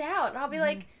self-doubt. And I'll be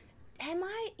like, am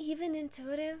I even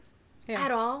intuitive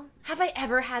at all? Have I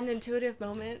ever had an intuitive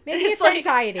moment? Maybe it's like,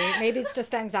 anxiety. Maybe it's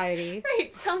just anxiety.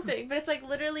 Right, something. But it's like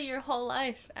literally your whole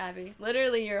life, Abby.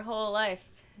 Literally your whole life.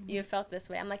 You felt this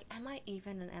way. I'm like, am I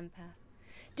even an empath?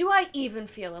 Do I even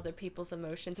feel other people's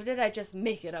emotions, or did I just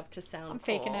make it up to sound I'm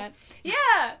faking it.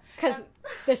 Yeah. Because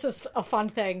this is a fun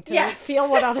thing to feel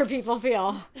what other people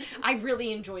feel. I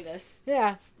really enjoy this.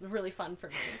 Yeah. It's really fun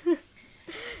for me.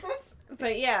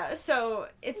 But yeah, so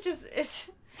it's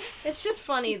just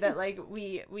funny that like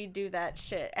we do that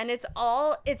shit, and it's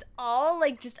all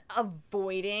like just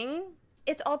avoiding.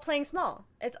 It's all playing small.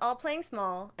 It's all playing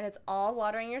small, and it's all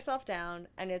watering yourself down,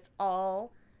 and it's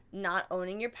all not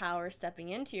owning your power, stepping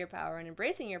into your power, and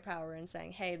embracing your power, and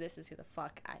saying, hey, this is who the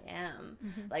fuck I am.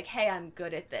 Like, hey, I'm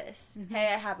good at this.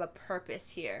 Hey, I have a purpose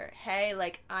here. Hey,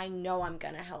 like, I know I'm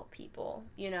gonna help people,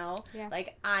 you know? Yeah.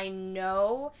 Like, I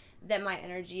know that my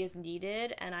energy is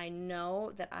needed, and I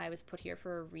know that I was put here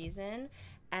for a reason,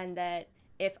 and that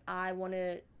if I want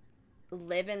to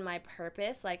live in my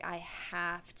purpose, like, I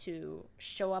have to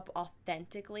show up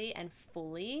authentically and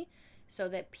fully so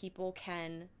that people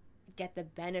can get the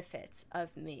benefits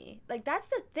of me. Like, that's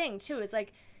the thing too, is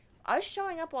like, us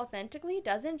showing up authentically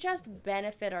doesn't just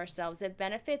benefit ourselves, it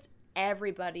benefits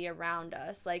everybody around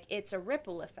us. Like, it's a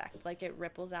ripple effect. Like, it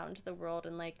ripples out into the world,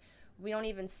 and like, we don't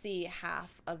even see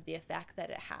half of the effect that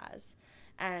it has.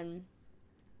 And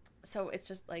so it's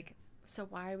just like, so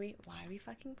why are we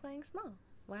fucking playing small?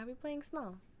 Why are we playing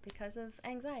small? Because of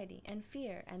anxiety and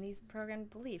fear and these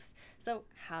programmed beliefs. So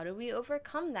how do we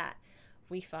overcome that?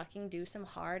 We fucking do some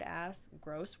hard ass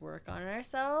gross work on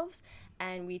ourselves,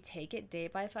 and we take it day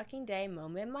by fucking day,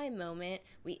 moment by moment.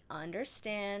 We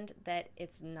understand that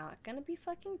it's not gonna be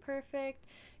fucking perfect.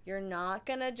 You're not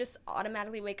gonna just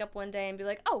automatically wake up one day and be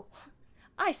like, oh,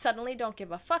 I suddenly don't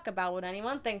give a fuck about what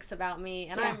anyone thinks about me,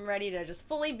 and I'm ready to just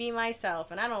fully be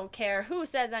myself, and I don't care who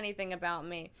says anything about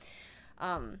me.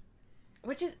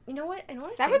 Which is, you know what?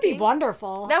 That would be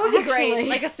wonderful. That would be great.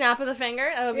 Like a snap of the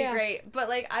finger. That would be great. But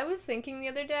like, I was thinking the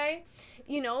other day,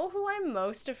 you know who I'm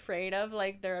most afraid of,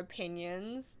 like, their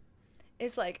opinions,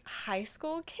 is like high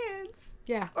school kids.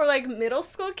 Yeah. Or like middle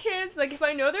school kids. Like, if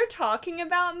I know they're talking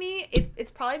about me,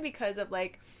 it's probably because of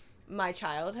like my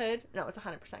childhood. No, it's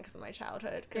 100% because of my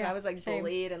childhood. Because I was like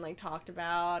bullied and like talked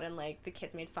about, and like the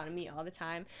kids made fun of me all the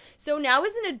time. So now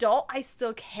as an adult, I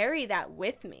still carry that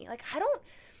with me. Like,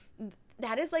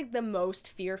 that is like the most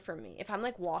fear for me. If I'm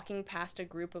like walking past a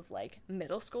group of like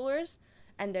middle schoolers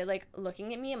and they're like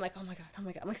looking at me, I'm like, oh my god, I'm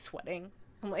like sweating.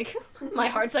 I'm like, my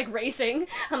heart's like racing.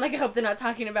 I'm like, I hope they're not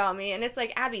talking about me. And it's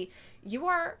like, Abby, you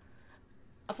are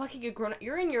a fucking good grown up.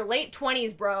 You're in your late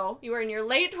 20s, bro. You are in your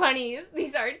late 20s.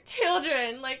 These are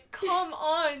children. Like, come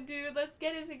on, dude. Let's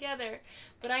get it together.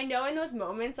 But I know in those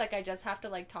moments, like, I just have to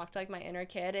like talk to like my inner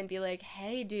kid and be like,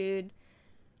 hey, dude,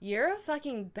 you're a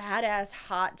fucking badass,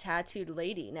 hot, tattooed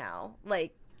lady now.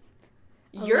 Like,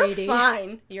 you're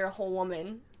fine. You're a whole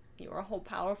woman. You're a whole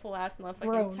powerful ass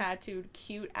motherfucking tattooed,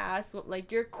 cute ass.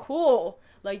 Like, you're cool.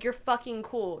 Like, you're fucking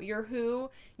cool. You're who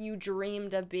you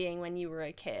dreamed of being when you were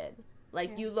a kid.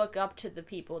 Like, you look up to the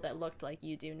people that looked like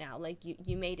you do now. Like,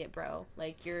 you made it, bro.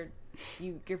 Like, you're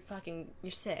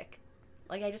sick.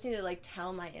 Like, I just need to, like,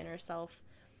 tell my inner self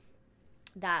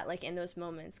that, like, in those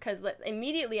moments, because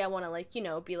immediately I want to, like, you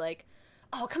know, be like,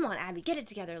 oh, come on, Abby, get it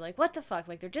together, like, what the fuck,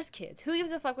 like, they're just kids, who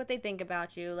gives a fuck what they think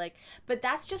about you, like, but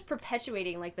that's just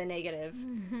perpetuating, like, the negative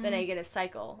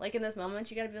cycle. Like, in those moments,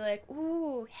 you gotta be like,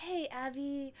 ooh, hey,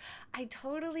 Abby, I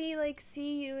totally, like,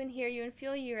 see you and hear you and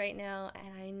feel you right now,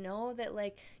 and I know that,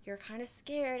 like, you're kind of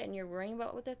scared and you're worrying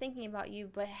about what they're thinking about you,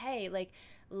 but hey, like,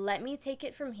 let me take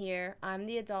it from here. I'm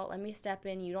the adult. Let me step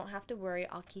in. You don't have to worry.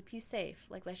 I'll keep you safe.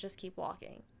 Like, let's just keep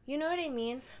walking. You know what I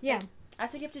mean? Yeah. Like,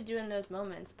 that's what you have to do in those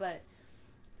moments. But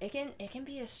it can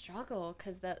be a struggle,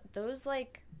 because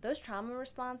those trauma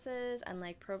responses and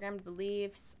like programmed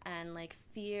beliefs and like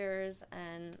fears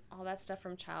and all that stuff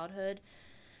from childhood,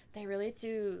 they really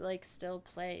do like still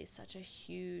play such a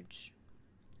huge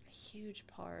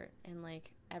part in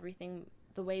like everything,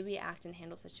 the way we act and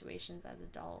handle situations as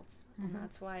adults. And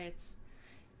that's why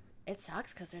it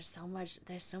sucks, because there's so much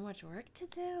work to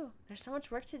do. There's so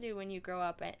much work to do when you grow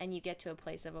up and you get to a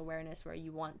place of awareness where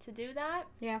you want to do that.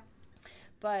 Yeah.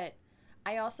 But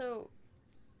I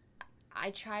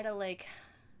try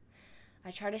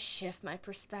I try to shift my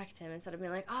perspective instead of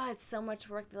being like, oh, it's so much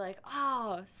work. Be like,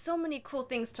 oh, so many cool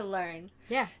things to learn.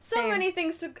 Yeah. So same. many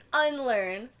things to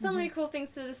unlearn. So many cool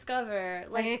things to discover.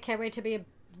 Like, I can't wait to be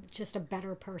just a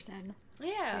better person.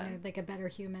 Yeah. You know, like a better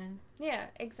human. Yeah,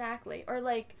 exactly. Or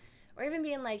even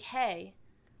being like, hey,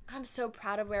 I'm so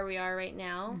proud of where we are right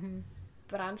now,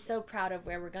 but I'm so proud of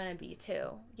where we're going to be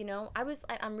too. You know,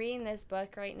 I'm reading this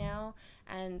book right now,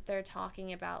 and they're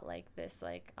talking about like this,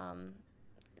 like,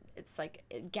 it's like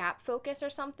gap focus or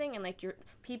something, and like your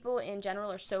people in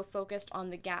general are so focused on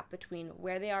the gap between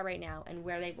where they are right now and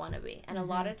where they want to be. And a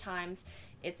lot of times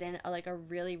it's in a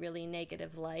really, really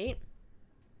negative light.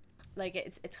 Like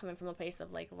it's coming from a place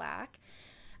of like lack.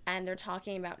 And they're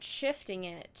talking about shifting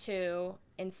it to,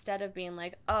 instead of being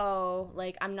like, oh,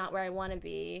 like I'm not where I want to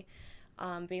be,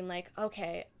 being like,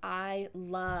 okay, I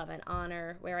love and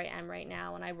honor where I am right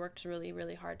now, and I worked really,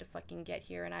 really hard to fucking get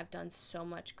here, and I've done so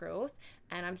much growth,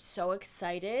 and I'm so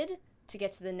excited to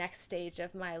get to the next stage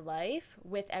of my life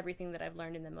with everything that I've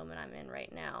learned in the moment I'm in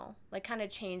right now. Like kind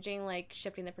of changing, like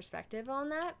shifting the perspective on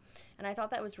that. And I thought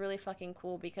that was really fucking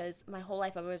cool, because my whole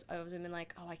life I've been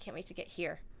like, oh, I can't wait to get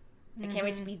here. I can't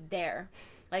wait to be there.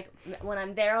 Like when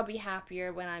I'm there, I'll be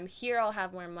happier. When I'm here, I'll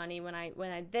have more money. When I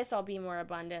this, I'll be more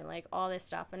abundant. Like all this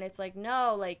stuff. And it's like,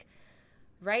 no, like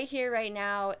right here, right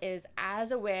now is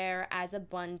as aware, as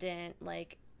abundant,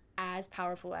 like as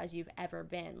powerful as you've ever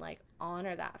been. Like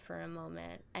honor that for a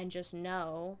moment and just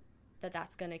know that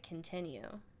that's going to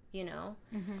continue, you know?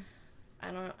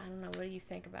 I don't know. What do you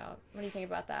think about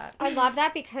that? I love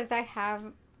that, because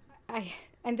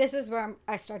and this is where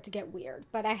I start to get weird,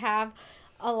 but I have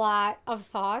a lot of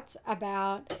thoughts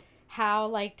about how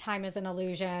like time is an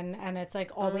illusion, and it's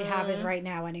like all we have is right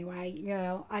now anyway. You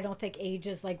know, I don't think age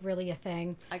is like really a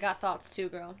thing. I got thoughts too,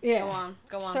 girl. Yeah.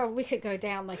 Go on. So we could go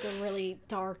down like a really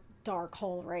dark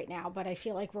hole right now, but I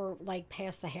feel like we're like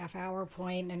past the half-hour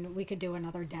point, and we could do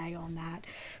another day on that.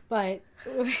 But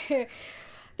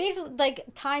basically, like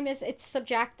time it's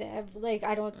subjective. Like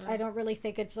I don't really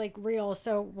think it's like real.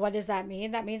 So what does that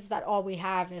mean? That means that all we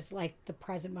have is like the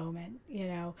present moment, you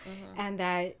know. And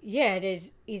that it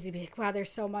is easy to be like, wow,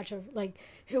 there's so much of like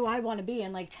who I want to be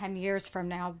in like 10 years from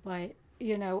now, but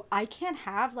you know, I can't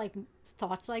have like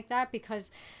thoughts like that,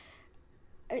 because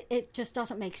it just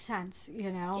doesn't make sense, you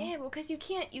know. Yeah, well, because you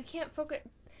can't focus.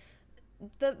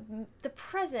 The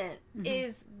present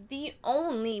is the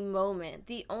only moment,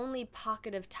 the only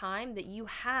pocket of time that you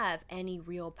have any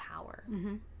real power.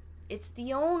 It's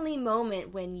the only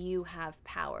moment when you have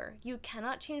power. You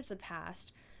cannot change the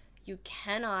past. You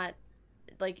cannot,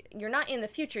 like, you're not in the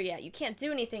future yet. You can't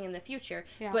do anything in the future.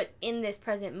 Yeah. But in this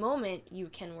present moment, you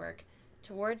can work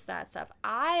towards that stuff.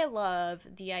 I love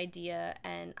the idea,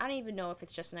 and I don't even know if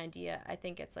it's just an idea. I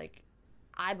think it's like,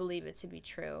 I believe it to be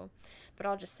true, but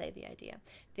I'll just say the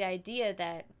idea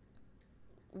that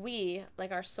we,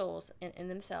 like our souls in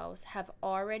themselves, have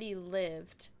already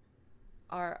lived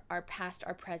our past,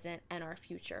 our present, and our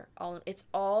future. It's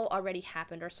all already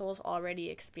happened. Our souls already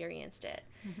experienced it.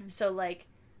 So like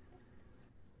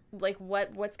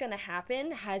what's gonna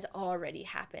happen has already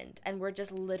happened, and we're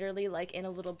just literally like in a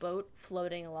little boat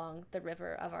floating along the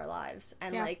river of our lives,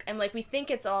 and like we think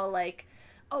it's all like,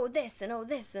 oh this and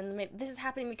this is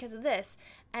happening because of this,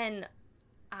 and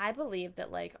I believe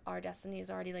that like our destiny is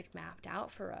already like mapped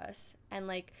out for us, and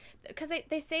like because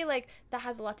they say like that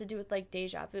has a lot to do with like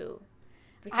deja vu.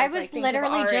 Because, I was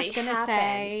literally just gonna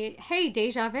say, hey,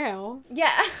 deja vu.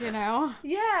 Yeah. You know?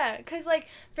 Yeah, because like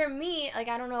for me, like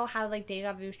I don't know how like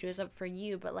deja vu shows up for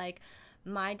you, but like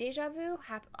my deja vu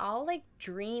I'll like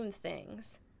dream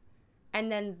things,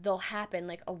 and then they'll happen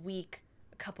like a week,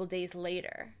 a couple days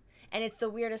later. And it's the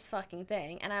weirdest fucking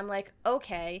thing. And I'm like,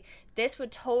 okay, this would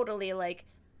totally, like,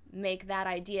 make that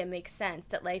idea make sense.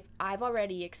 That, like, I've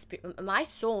already my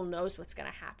soul knows what's going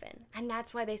to happen. And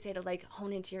that's why they say to, like,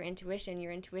 hone into your intuition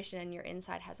and your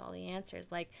inside has all the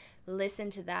answers. Like, listen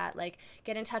to that. Like,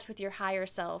 get in touch with your higher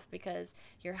self, because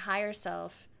your higher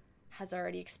self has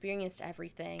already experienced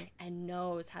everything and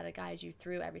knows how to guide you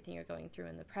through everything you're going through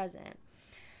in the present.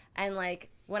 And, like,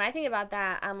 when I think about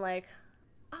that, I'm like,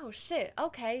 oh shit,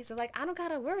 okay, so like I don't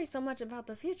gotta worry so much about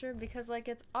the future, because like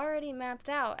it's already mapped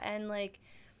out, and like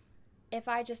if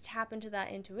I just tap into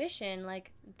that intuition,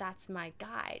 like that's my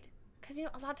guide. Because you know,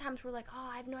 a lot of times we're like, oh,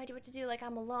 I have no idea what to do, like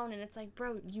I'm alone, and it's like,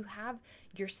 bro, you have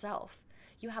yourself.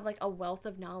 You have like a wealth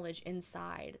of knowledge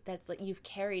inside that's like you've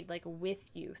carried like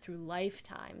with you through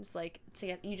lifetimes, like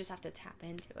you just have to tap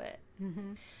into it.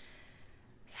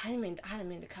 So I didn't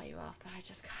mean to cut you off, but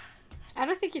I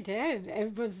don't think you did.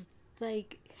 It was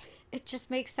like, it just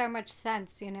makes so much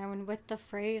sense, you know, and with the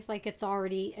phrase like it's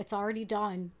already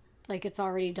done, like it's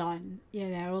already done, you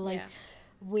know, like Yeah.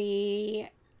 we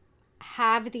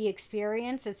have the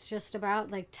experience. It's just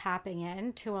about like tapping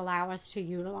in to allow us to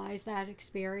utilize that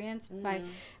experience.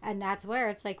 And that's where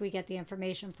it's like we get the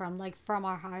information from, like from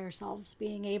our higher selves,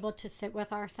 being able to sit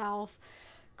with ourselves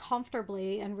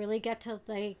comfortably and really get to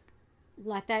like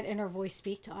let that inner voice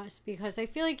speak to us. Because I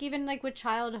feel like even like with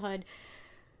childhood,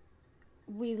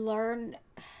 we learn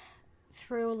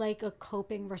through like a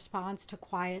coping response to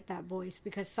quiet that voice,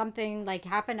 because something like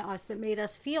happened to us that made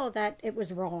us feel that it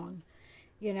was wrong,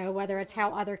 you know, whether it's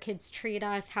how other kids treat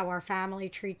us, how our family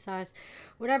treats us,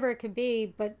 whatever it could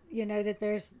be. But you know that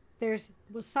there's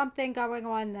was something going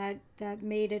on that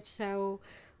made it so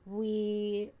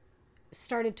we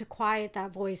started to quiet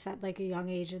that voice at like a young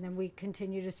age, and then we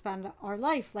continue to spend our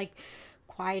life like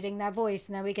quieting that voice,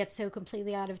 and then we get so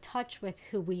completely out of touch with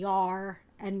who we are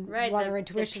and what our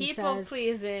intuition the people says.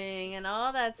 pleasing and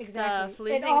all that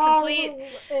Exactly.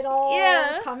 stuff. It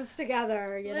all comes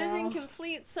together, you losing know.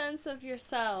 complete sense of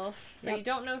yourself. So Yep. you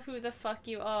don't know who the fuck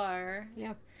you are.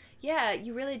 Yep. Yeah,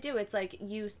 you really do. It's like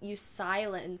you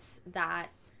silence that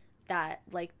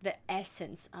like the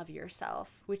essence of yourself,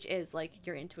 which is like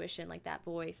your intuition, like that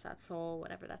voice, that soul,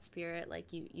 whatever, that spirit. Like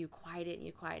you quiet it and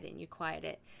you quiet it and you quiet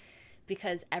it,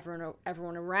 because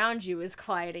everyone around you is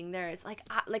quieting theirs.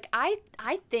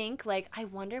 I think, like, I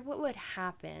wonder what would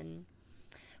happen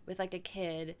with like a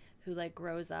kid who like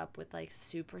grows up with like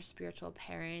super spiritual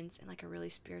parents and like a really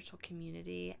spiritual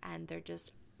community, and they're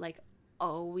just like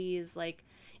always like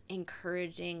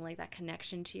encouraging like that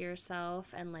connection to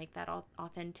yourself and like that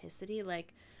authenticity.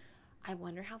 Like, I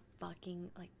wonder how fucking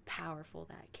like powerful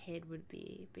that kid would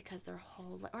be, because their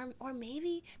whole or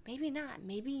maybe not.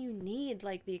 Maybe you need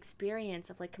like the experience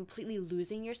of like completely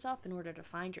losing yourself in order to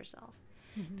find yourself.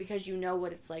 Because you know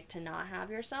what it's like to not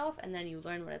have yourself, and then you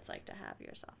learn what it's like to have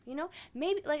yourself. You know?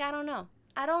 Maybe, like, I don't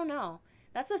know.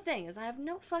 That's the thing, is I have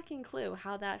no fucking clue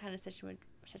how that kind of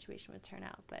situation would turn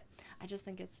out, but I just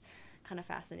think it's kind of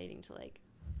fascinating to like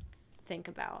think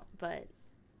about. But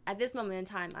at this moment in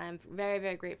time, I am very,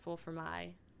 very grateful for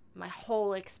my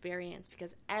whole experience,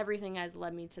 because everything has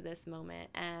led me to this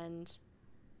moment, and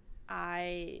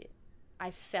I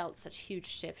felt such huge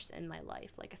shifts in my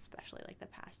life, like especially like the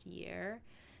past year,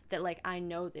 that like I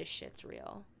know this shit's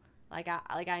real.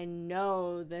 I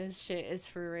know this shit is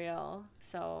for real.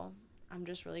 So I'm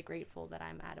just really grateful that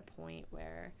I'm at a point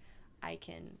where I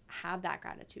can have that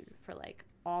gratitude for like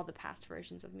all the past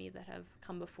versions of me that have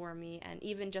come before me, and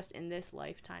even just in this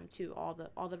lifetime too,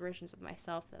 all the versions of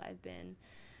myself that I've been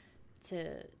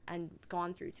to and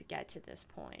gone through to get to this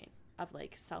point of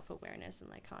like self-awareness and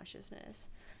like consciousness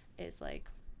is like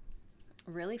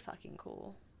really fucking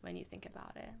cool when you think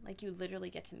about it. Like, you literally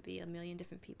get to be a million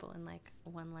different people in like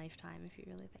one lifetime if you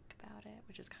really think about it,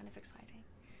 which is kind of exciting.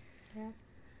 Yeah.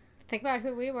 Think about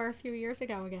who we were a few years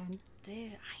ago again.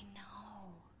 Dude,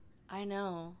 I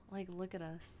know. Like, look at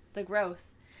us. The growth.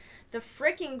 The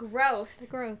freaking growth. The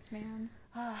growth, man.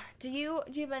 Do you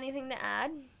have anything to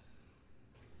add?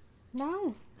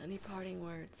 No, Any parting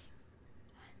words?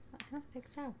 I don't think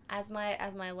so. As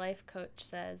my life coach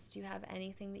says, do you have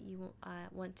anything that you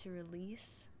want to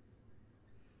release?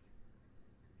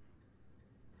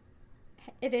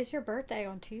 It is your birthday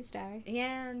on Tuesday.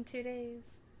 Yeah, in 2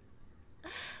 days.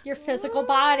 Your physical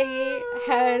body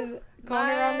has gone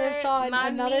around the sun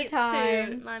another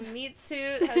time. My meat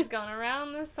suit has gone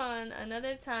around the sun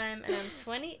another time, and I'm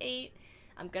 28.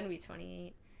 I'm going to be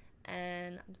 28.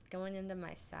 And I'm going into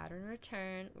my Saturn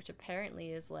return, which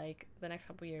apparently is like the next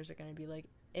couple years are going to be like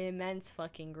immense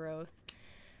fucking growth,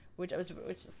 which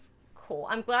is cool.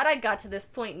 I'm glad I got to this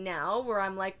point now where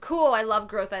I'm like, cool, I love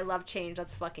growth, I love change,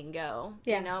 let's fucking go.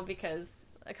 Yeah. You know, because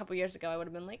a couple years ago I would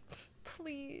have been like,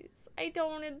 please, I don't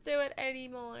want to do it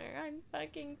anymore. I'm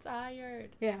fucking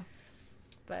tired. Yeah.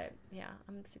 But yeah,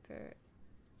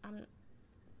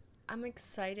 I'm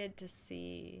excited to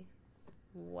see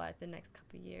what the next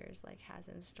couple years like has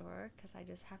in store, because I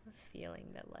just have a feeling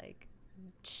that like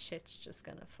shit's just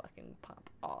gonna fucking pop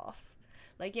off.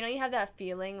 Like, you know, you have that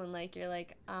feeling when like you're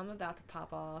like, I'm about to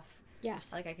pop off.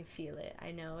 Yes. Like, I can feel it,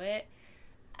 I know it,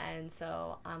 and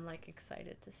so I'm like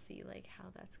excited to see like how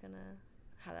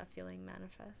that feeling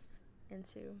manifests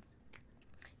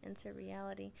into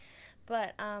reality.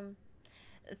 But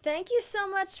thank you so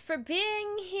much for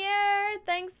being here.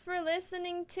 Thanks for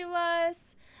listening to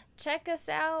us. Check us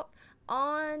out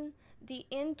on the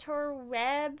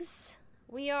interwebs.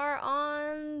 We are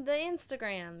on the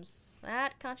Instagrams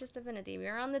at Conscious Divinity. We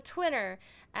are on the Twitter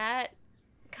at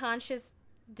Conscious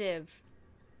Div.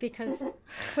 Because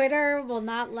Twitter will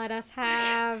not let us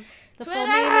have The full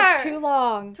name is too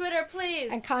long. Twitter,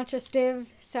 please. And Conscious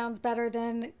Div sounds better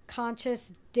than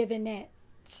Conscious Divinit.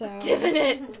 So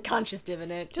Divinit. Conscious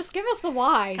Divinit. just give us the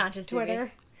Y. Conscious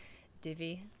Twitter.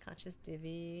 Divvy. Conscious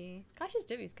Divvy. Conscious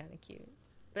Divvy's kind of cute.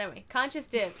 But anyway, Conscious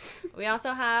Div. We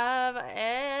also have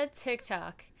a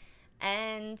TikTok.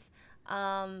 And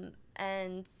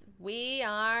we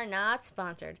are not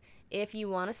sponsored. If you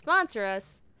want to sponsor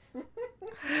us,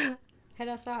 Hit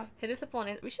us up. hit us up on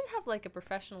it. We should have like a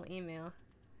professional email.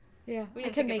 Yeah, We I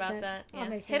didn't can think make about that. I'll Yeah.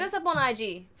 make Hit that. us up on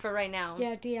IG for right now.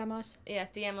 Yeah, DM us. Yeah,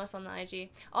 DM us on the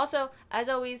IG. Also, as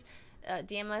always,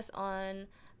 DM us on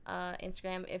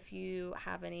Instagram if you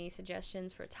have any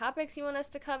suggestions for topics you want us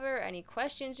to cover, any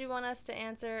questions you want us to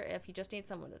answer, if you just need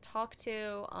someone to talk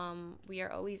to. We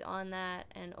are always on that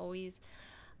and always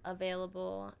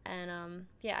available. And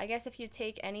yeah, I guess if you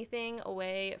take anything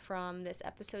away from this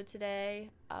episode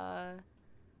today,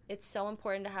 it's so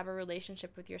important to have a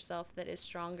relationship with yourself that is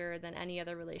stronger than any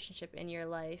other relationship in your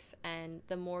life. And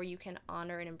the more you can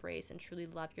honor and embrace and truly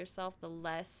love yourself, the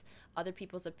less other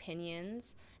people's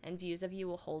opinions and views of you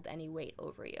will hold any weight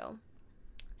over you.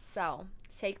 So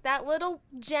take that little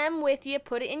gem with you,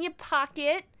 put it in your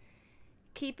pocket,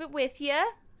 keep it with you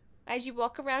as you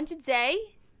walk around today,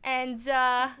 and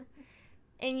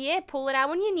yeah, pull it out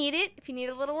when you need it. If you need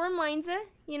a little reminder,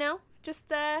 you know.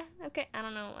 Just, okay, I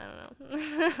don't know.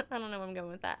 I don't know where I'm going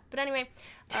with that. But anyway,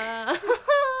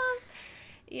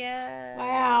 yeah.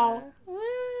 Wow. Woo!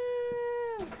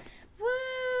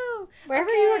 Woo! Wherever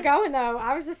Okay. you were going, though,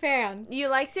 I was a fan. You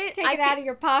liked it? Take it out of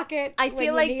your pocket. I when feel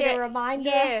you like need that. a reminder.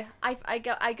 Yeah, I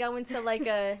go into like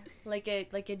a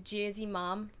Jersey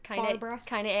mom kind Barbara.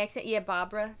 of accent. Yeah,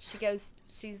 Barbara.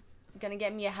 She's gonna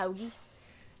get me a hoagie.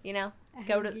 You know, A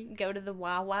go hoagie. to the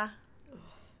Wawa.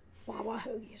 Wawa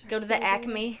hoagies are Go to so the good.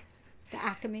 Acme. The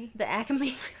Acme. The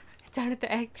Acme. Down at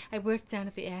the I worked down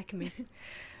at the Acme.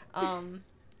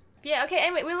 Yeah, okay,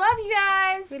 anyway, we love you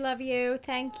guys. We love you.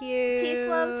 Thank you. Peace,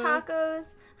 love,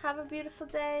 tacos. Have a beautiful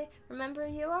day. Remember,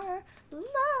 you are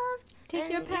loved. Take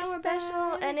and your you're power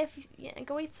special. back. And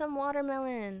go eat some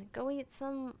watermelon. Go eat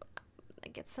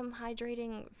get some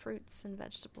hydrating fruits and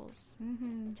vegetables.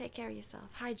 Mm-hmm. Take care of yourself.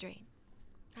 Hydrate.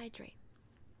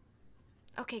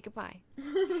 Okay, goodbye.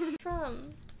 From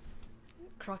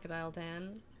Crocodile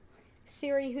Dan.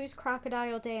 Siri, who's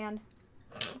Crocodile Dan?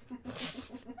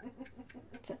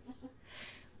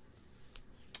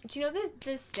 Do you know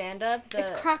this stand-up? It's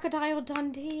Crocodile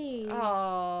Dundee.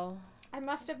 Oh, I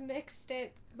must have mixed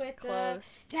it with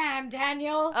close. Damn,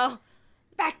 Daniel. Oh,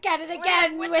 Back at it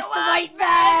again with the white white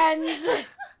vans.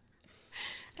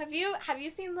 have you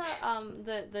seen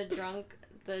the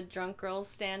drunk girls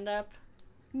stand-up?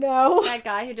 No. That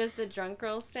guy who does the drunk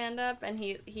girls stand-up, and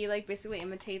he like basically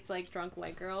imitates like drunk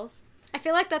white girls. I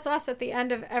feel like that's us at the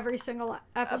end of every single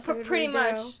episode. Pretty we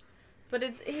much. do. But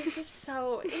it's just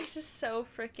so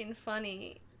freaking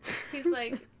funny. He's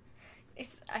like,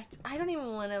 I don't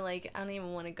even want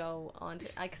to go on to,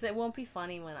 because it won't be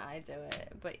funny when I do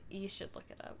it, but you should look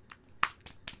it up.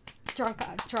 Drunk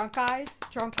guys,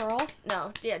 drunk girls,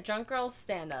 No, yeah, drunk girls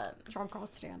stand up. drunk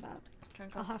girls stand up.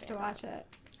 Drunk I'll girls have to stand watch up. it.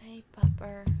 Hey,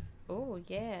 pupper. Oh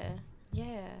yeah. If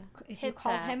you Hit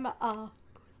call that. him a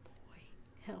good boy,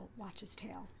 he'll watch his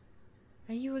tail.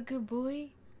 Are you a good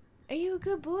boy? Are you a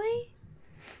good boy?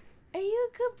 Are you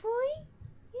a good boy?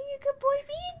 Are you a good boy,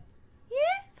 Bean?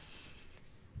 Yeah?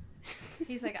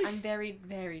 He's like, I'm very,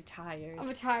 very tired. I'm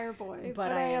a tired boy,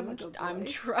 but I am a good boy.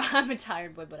 I'm a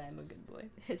tired boy, but I'm a good boy.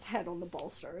 His head on the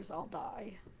bolsters, I'll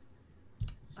die.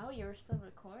 Oh, you're still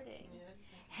recording. Yeah,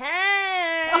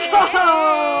 Hey!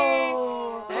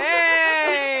 Oh!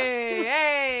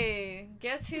 Hey!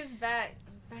 Guess who's back?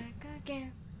 Back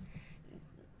again.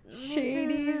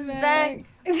 Shady's back. back.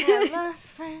 Hello,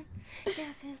 friend.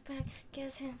 Guess who's back?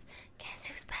 Guess who's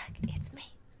back? It's me.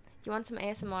 You want some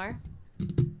ASMR?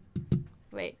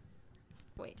 Wait,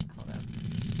 hold up.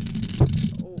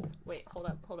 Oh, wait, hold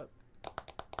up.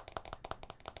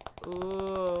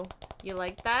 Ooh, you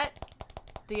like that?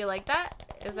 Do you like that?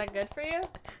 Is that good for you?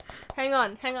 Hang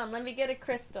on, let me get a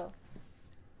crystal.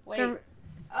 Wait.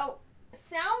 Oh,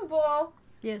 sound bowl.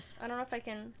 Yes. I don't know if I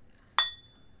can.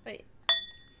 Wait.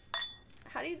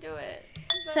 How do you do it?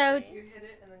 So- You hit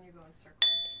it and then you go in circle.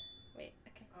 Wait,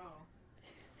 okay. Oh.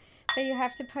 So you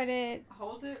have to put it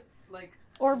Hold it like.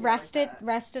 or yeah, rest like it that.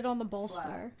 rest it on the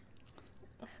bolster.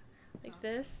 Like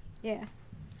this? Yeah.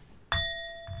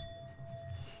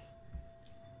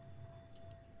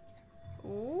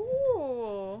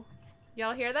 Ooh.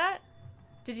 Y'all hear that?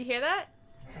 Did you hear that?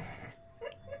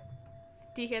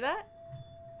 Do you hear that?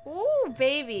 Ooh,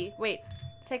 baby. Wait.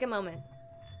 Take a moment.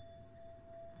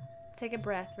 Take a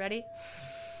breath. Ready?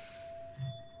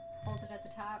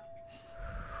 up.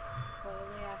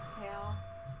 Slowly exhale.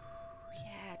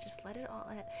 Yeah, just let it all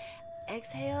out.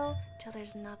 Exhale till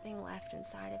there's nothing left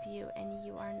inside of you and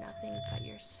you are nothing but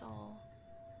your soul.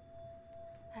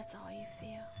 That's all you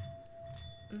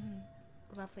feel.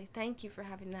 Lovely. Thank you for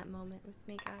having that moment with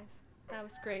me, guys. That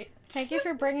was great. Thank you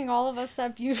for bringing all of us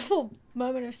that beautiful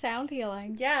moment of sound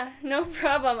healing. Yeah, no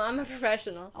problem. I'm a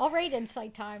professional. All right,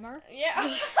 Insight Timer. Yeah.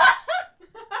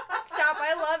 Stop.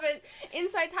 I love it.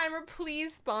 Insight Timer,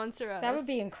 please sponsor us. That would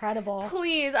be incredible.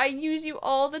 Please. I use you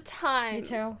all the time. Me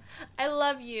too. I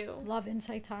love you. Love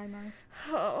Insight Timer.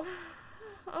 Oh.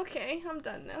 Okay, I'm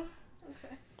done now.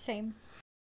 Okay. Same.